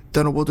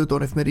than I would have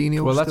done if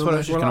Mourinho was that's still what there. I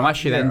was just going to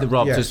ask you then,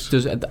 Rob. Yes.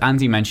 Does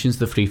Andy mentions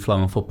the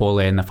free-flowing football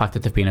there and the fact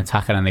that they've been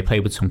attacking and they play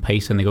with some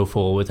pace and they go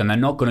forward and they're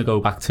not going to go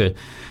back to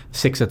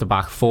 6 at the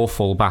back, 4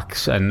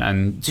 full-backs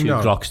and 2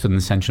 Droxton in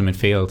the central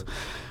midfield.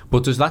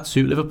 But does that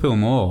suit Liverpool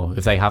more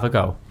if they have a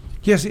go?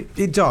 Yes,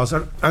 it does.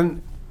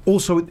 And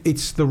also,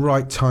 it's the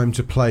right time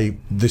to play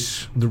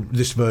this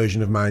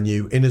version of Man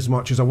U, in as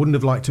much as I wouldn't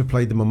have liked to have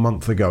played them a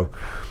month ago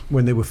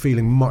when they were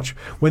feeling much...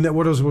 What I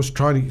was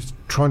trying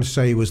to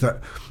say was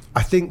that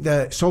I think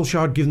that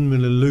Solskjaer had given them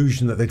an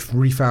illusion that they'd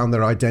refound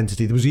their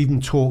identity. There was even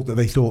talk that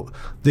they thought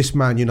this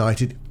Man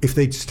United, if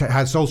they'd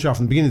had Solskjaer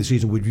from the beginning of the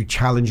season, would be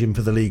challenging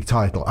for the league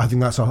title. I think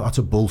that's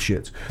utter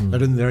bullshit. I don't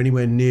think they're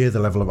anywhere near the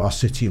level of our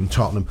City and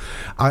Tottenham.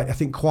 I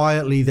think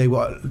quietly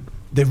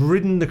they've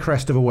ridden the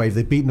crest of a wave.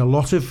 They've beaten a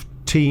lot of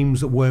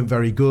teams that weren't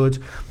very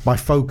good by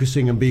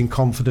focusing and being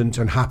confident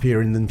and happier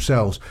in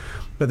themselves.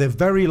 But they're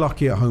very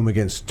lucky at home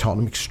against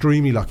Tottenham,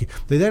 extremely lucky.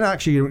 They then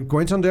actually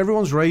went under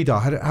everyone's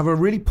radar, have a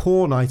really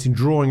poor night in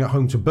drawing at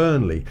home to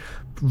Burnley.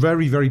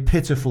 Very, very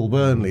pitiful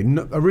Burnley.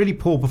 A really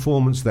poor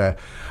performance there.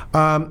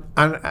 And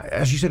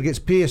as you said,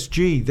 against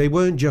PSG, they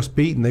weren't just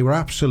beaten, they were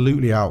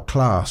absolutely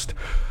outclassed.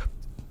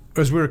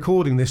 As we're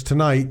recording this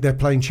tonight, they're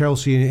playing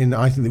Chelsea in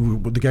I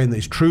think the game that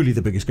is truly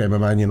the biggest game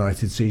of Man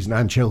United season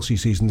and Chelsea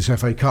season, this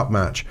FA Cup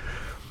match.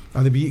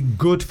 And it'd be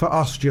good for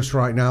us just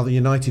right now that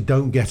United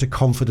don't get a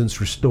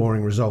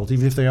confidence-restoring result.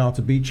 Even if they are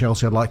to beat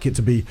Chelsea, I'd like it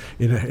to be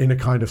in a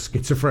kind of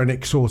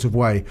schizophrenic sort of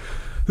way.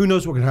 Who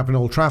knows what can happen at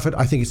Old Trafford?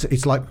 I think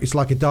it's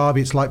like a derby.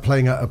 It's like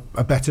playing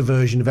a better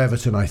version of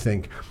Everton, I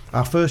think.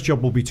 Our first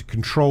job will be to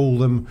control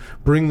them,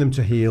 bring them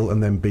to heel,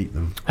 and then beat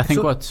them. I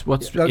think what's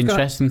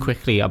interesting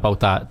quickly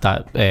about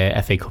that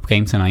FA Cup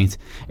game tonight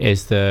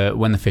is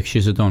when the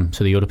fixtures are done.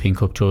 So the European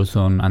Cup draw's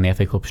done and the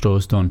FA Cup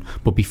draw's done.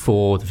 But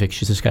before the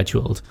fixtures are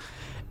scheduled,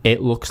 it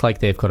looks like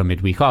they've got a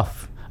midweek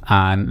off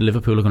and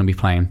Liverpool are going to be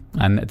playing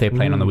and they're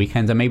playing on the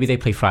weekend, and maybe they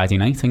play Friday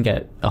night and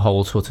get a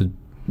whole sort of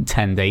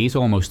 10 days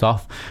almost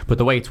off. But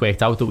the way it's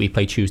worked out that we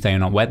play Tuesday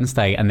and not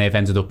Wednesday, and they've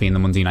ended up being the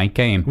Monday night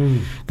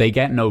game, they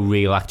get no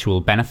real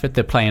actual benefit.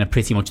 They're playing at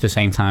pretty much the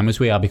same time as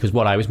we are, because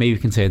what I was maybe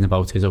concerned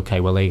about is, okay,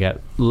 well, they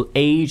get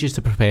ages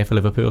to prepare for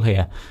Liverpool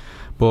here.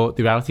 But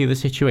the reality of the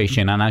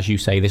situation, and as you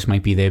say, this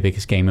might be their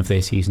biggest game of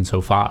their season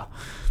so far,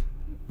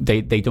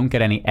 they don't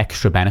get any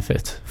extra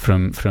benefit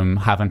from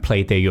having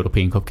played their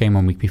European Cup game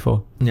 1 week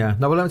before. Yeah,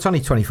 no, well, it's only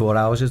 24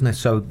 hours, isn't it?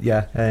 So,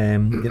 yeah,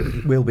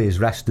 we'll be as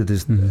rested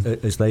as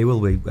they will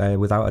be,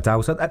 without a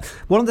doubt.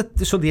 One of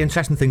the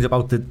interesting things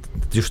about the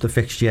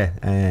fixture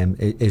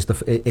is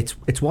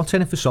it's what's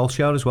in it for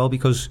Solskjaer as well,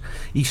 because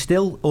he's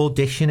still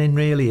auditioning,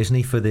 really, isn't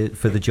he, for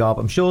the job?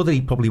 I'm sure that he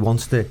probably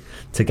wants to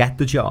get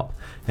the job.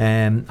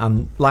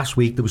 And last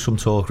week there was some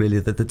talk, really,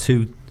 that the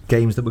two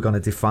games that were going to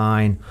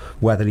define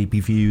whether he'd be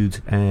viewed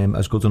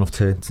as good enough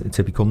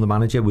to become the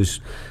manager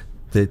was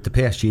the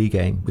PSG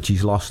game, which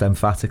he's lost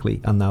emphatically,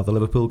 and now the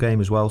Liverpool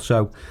game as well.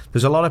 So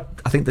there's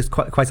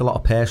quite a lot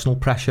of personal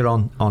pressure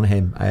on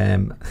him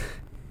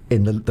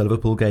in the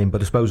Liverpool game,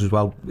 but I suppose as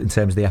well in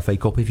terms of the FA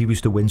Cup, if he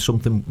was to win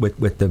something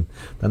with them,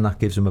 then that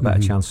gives him a better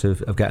chance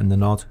of getting the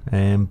nod.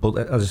 But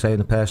as I say, on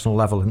a personal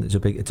level, it's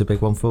a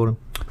big one for him.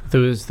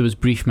 There was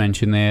brief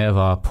mention there of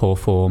our poor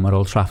form at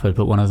Old Trafford,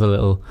 but one of the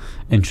little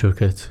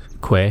intricate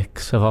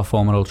quirks of our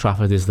form at Old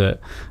Trafford is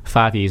that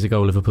 5 years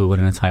ago Liverpool were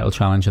in a title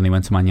challenge and they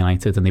went to Man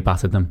United and they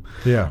battered them.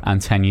 Yeah.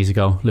 And 10 years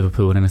ago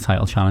Liverpool were in a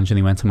title challenge and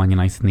they went to Man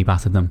United and they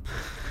battered them.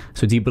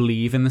 So do you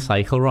believe in the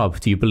cycle, Rob?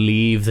 Do you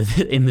believe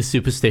in the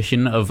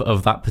superstition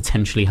of that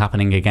potentially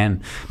happening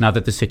again, now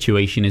that the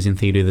situation is in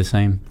theory the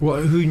same?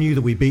 Well, who knew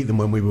that we beat them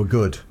when we were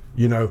good?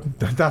 You know,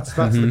 that's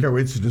the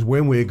coincidence.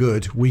 When we're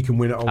good, we can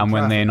win at Old Trafford. And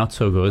when they're not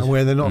so good. And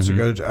when they're not so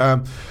good.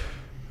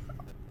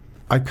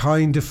 I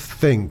kind of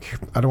think,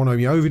 I don't want to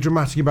be over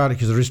dramatic about it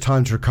because there is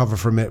time to recover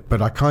from it,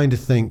 but I kind of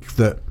think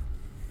that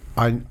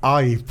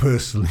I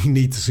personally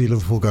need to see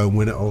Liverpool go and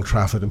win at Old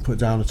Trafford and put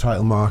down a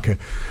title marker.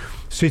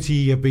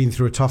 City have been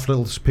through a tough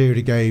little period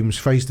of games,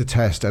 faced the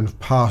test and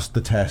passed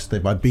the test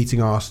by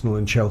beating Arsenal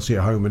and Chelsea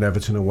at home and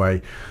Everton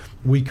away.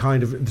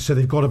 So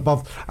they've got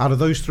above. Out of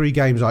those three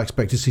games, I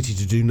expected City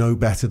to do no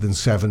better than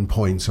 7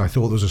 points. I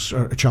thought there was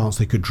a chance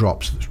they could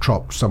drop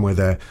somewhere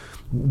there.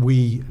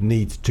 We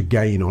need to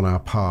gain on our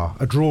par.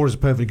 A draw is a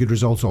perfectly good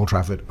result at Old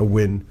Trafford. A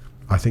win,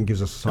 I think,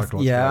 gives us a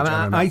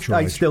psychological edge.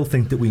 I still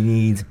think that we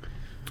need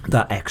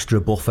that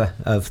extra buffer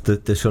of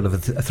the sort of a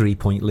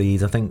 3-point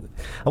lead. I think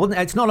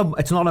it's not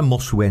a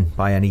must win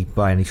by any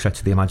stretch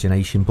of the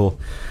imagination, but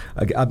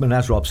I mean,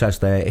 as Rob says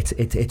there,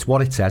 it's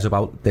what it says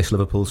about this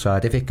Liverpool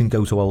side. If it can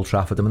go to Old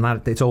Trafford, I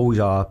mean, it's always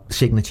our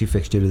signature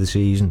fixture of the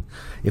season.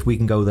 If we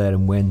can go there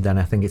and win, then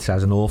I think it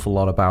says an awful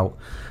lot about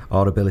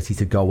our ability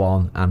to go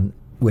on and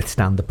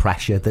withstand the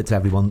pressure that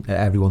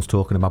everyone's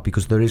talking about,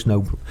 because there is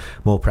no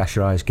more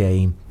pressurised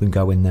game than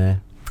going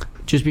there.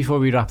 Just before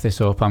we wrap this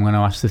up, I'm going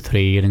to ask the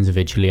three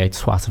individually a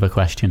twat of a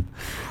question.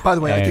 By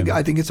the way,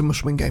 I think it's a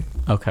must-win game.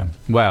 Okay.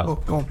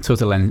 Well,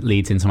 sort of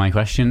leads into my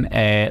question.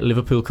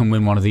 Liverpool can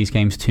win one of these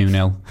games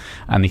 2-0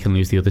 and they can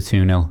lose the other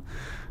 2-0.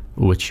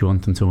 Which you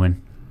want them to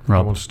win?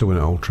 Rob? I want us to win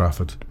at Old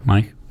Trafford.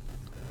 Mike?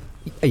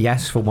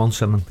 Yes, for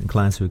once I'm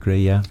inclined to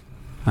agree, yeah.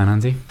 And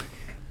Andy?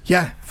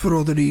 Yeah, for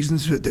all the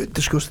reasons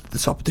discussed at the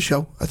top of the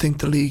show. I think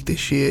the league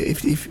this year,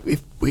 if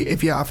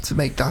you have to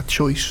make that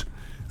choice,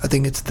 I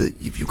think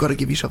you've got to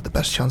give yourself the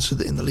best chance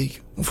in the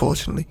league,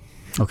 unfortunately.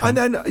 Okay. And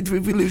then if we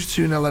lose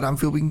 2-0 at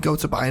Anfield, we can go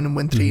to Bayern and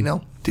win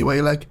 3-0. The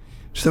away leg.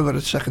 Still got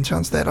a second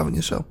chance there, haven't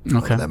you? So,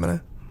 okay.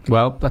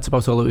 Well, that's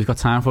about all that we've got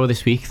time for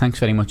this week. Thanks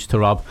very much to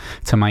Rob,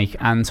 to Mike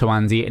and to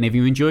Andy. And if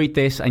you enjoyed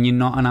this and you're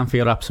not an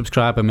Anfield Wrap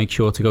subscriber, make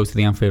sure to go to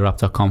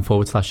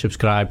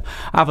theanfieldwrap.com/subscribe.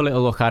 Have a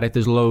little look at it.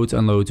 There's loads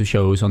and loads of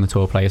shows on the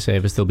Tour Player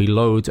service. There'll be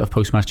loads of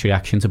post-match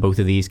reaction to both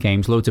of these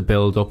games, loads of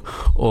build-up,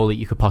 all that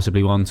you could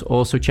possibly want.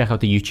 Also, check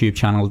out the YouTube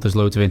channel. There's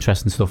loads of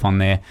interesting stuff on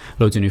there,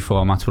 loads of new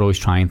formats. We're always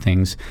trying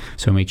things,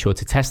 so make sure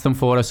to test them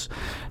for us.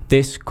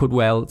 This could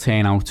well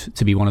turn out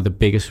to be one of the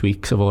biggest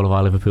weeks of all of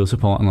our Liverpool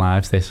supporting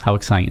lives. How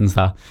exciting is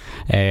that?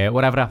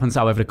 Whatever happens,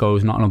 however it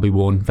goes, nothing will be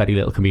won, very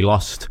little can be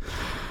lost.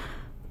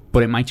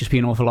 But it might just be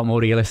an awful lot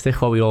more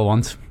realistic, what we all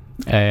want.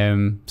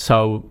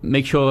 So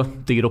make sure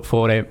that you're up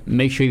for it.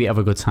 Make sure you have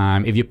a good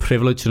time. If you're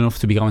privileged enough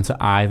to be going to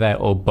either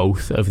or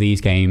both of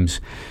these games,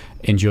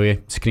 enjoy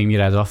it, scream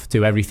your head off,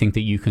 do everything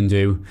that you can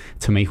do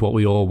to make what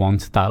we all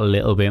want that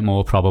little bit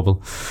more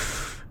probable.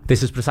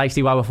 This is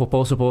precisely why we're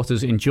football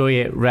supporters. Enjoy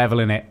it, revel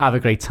in it, have a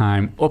great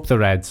time. Up the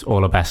Reds,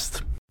 all the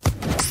best.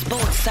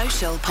 Sports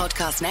Social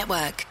Podcast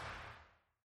Network.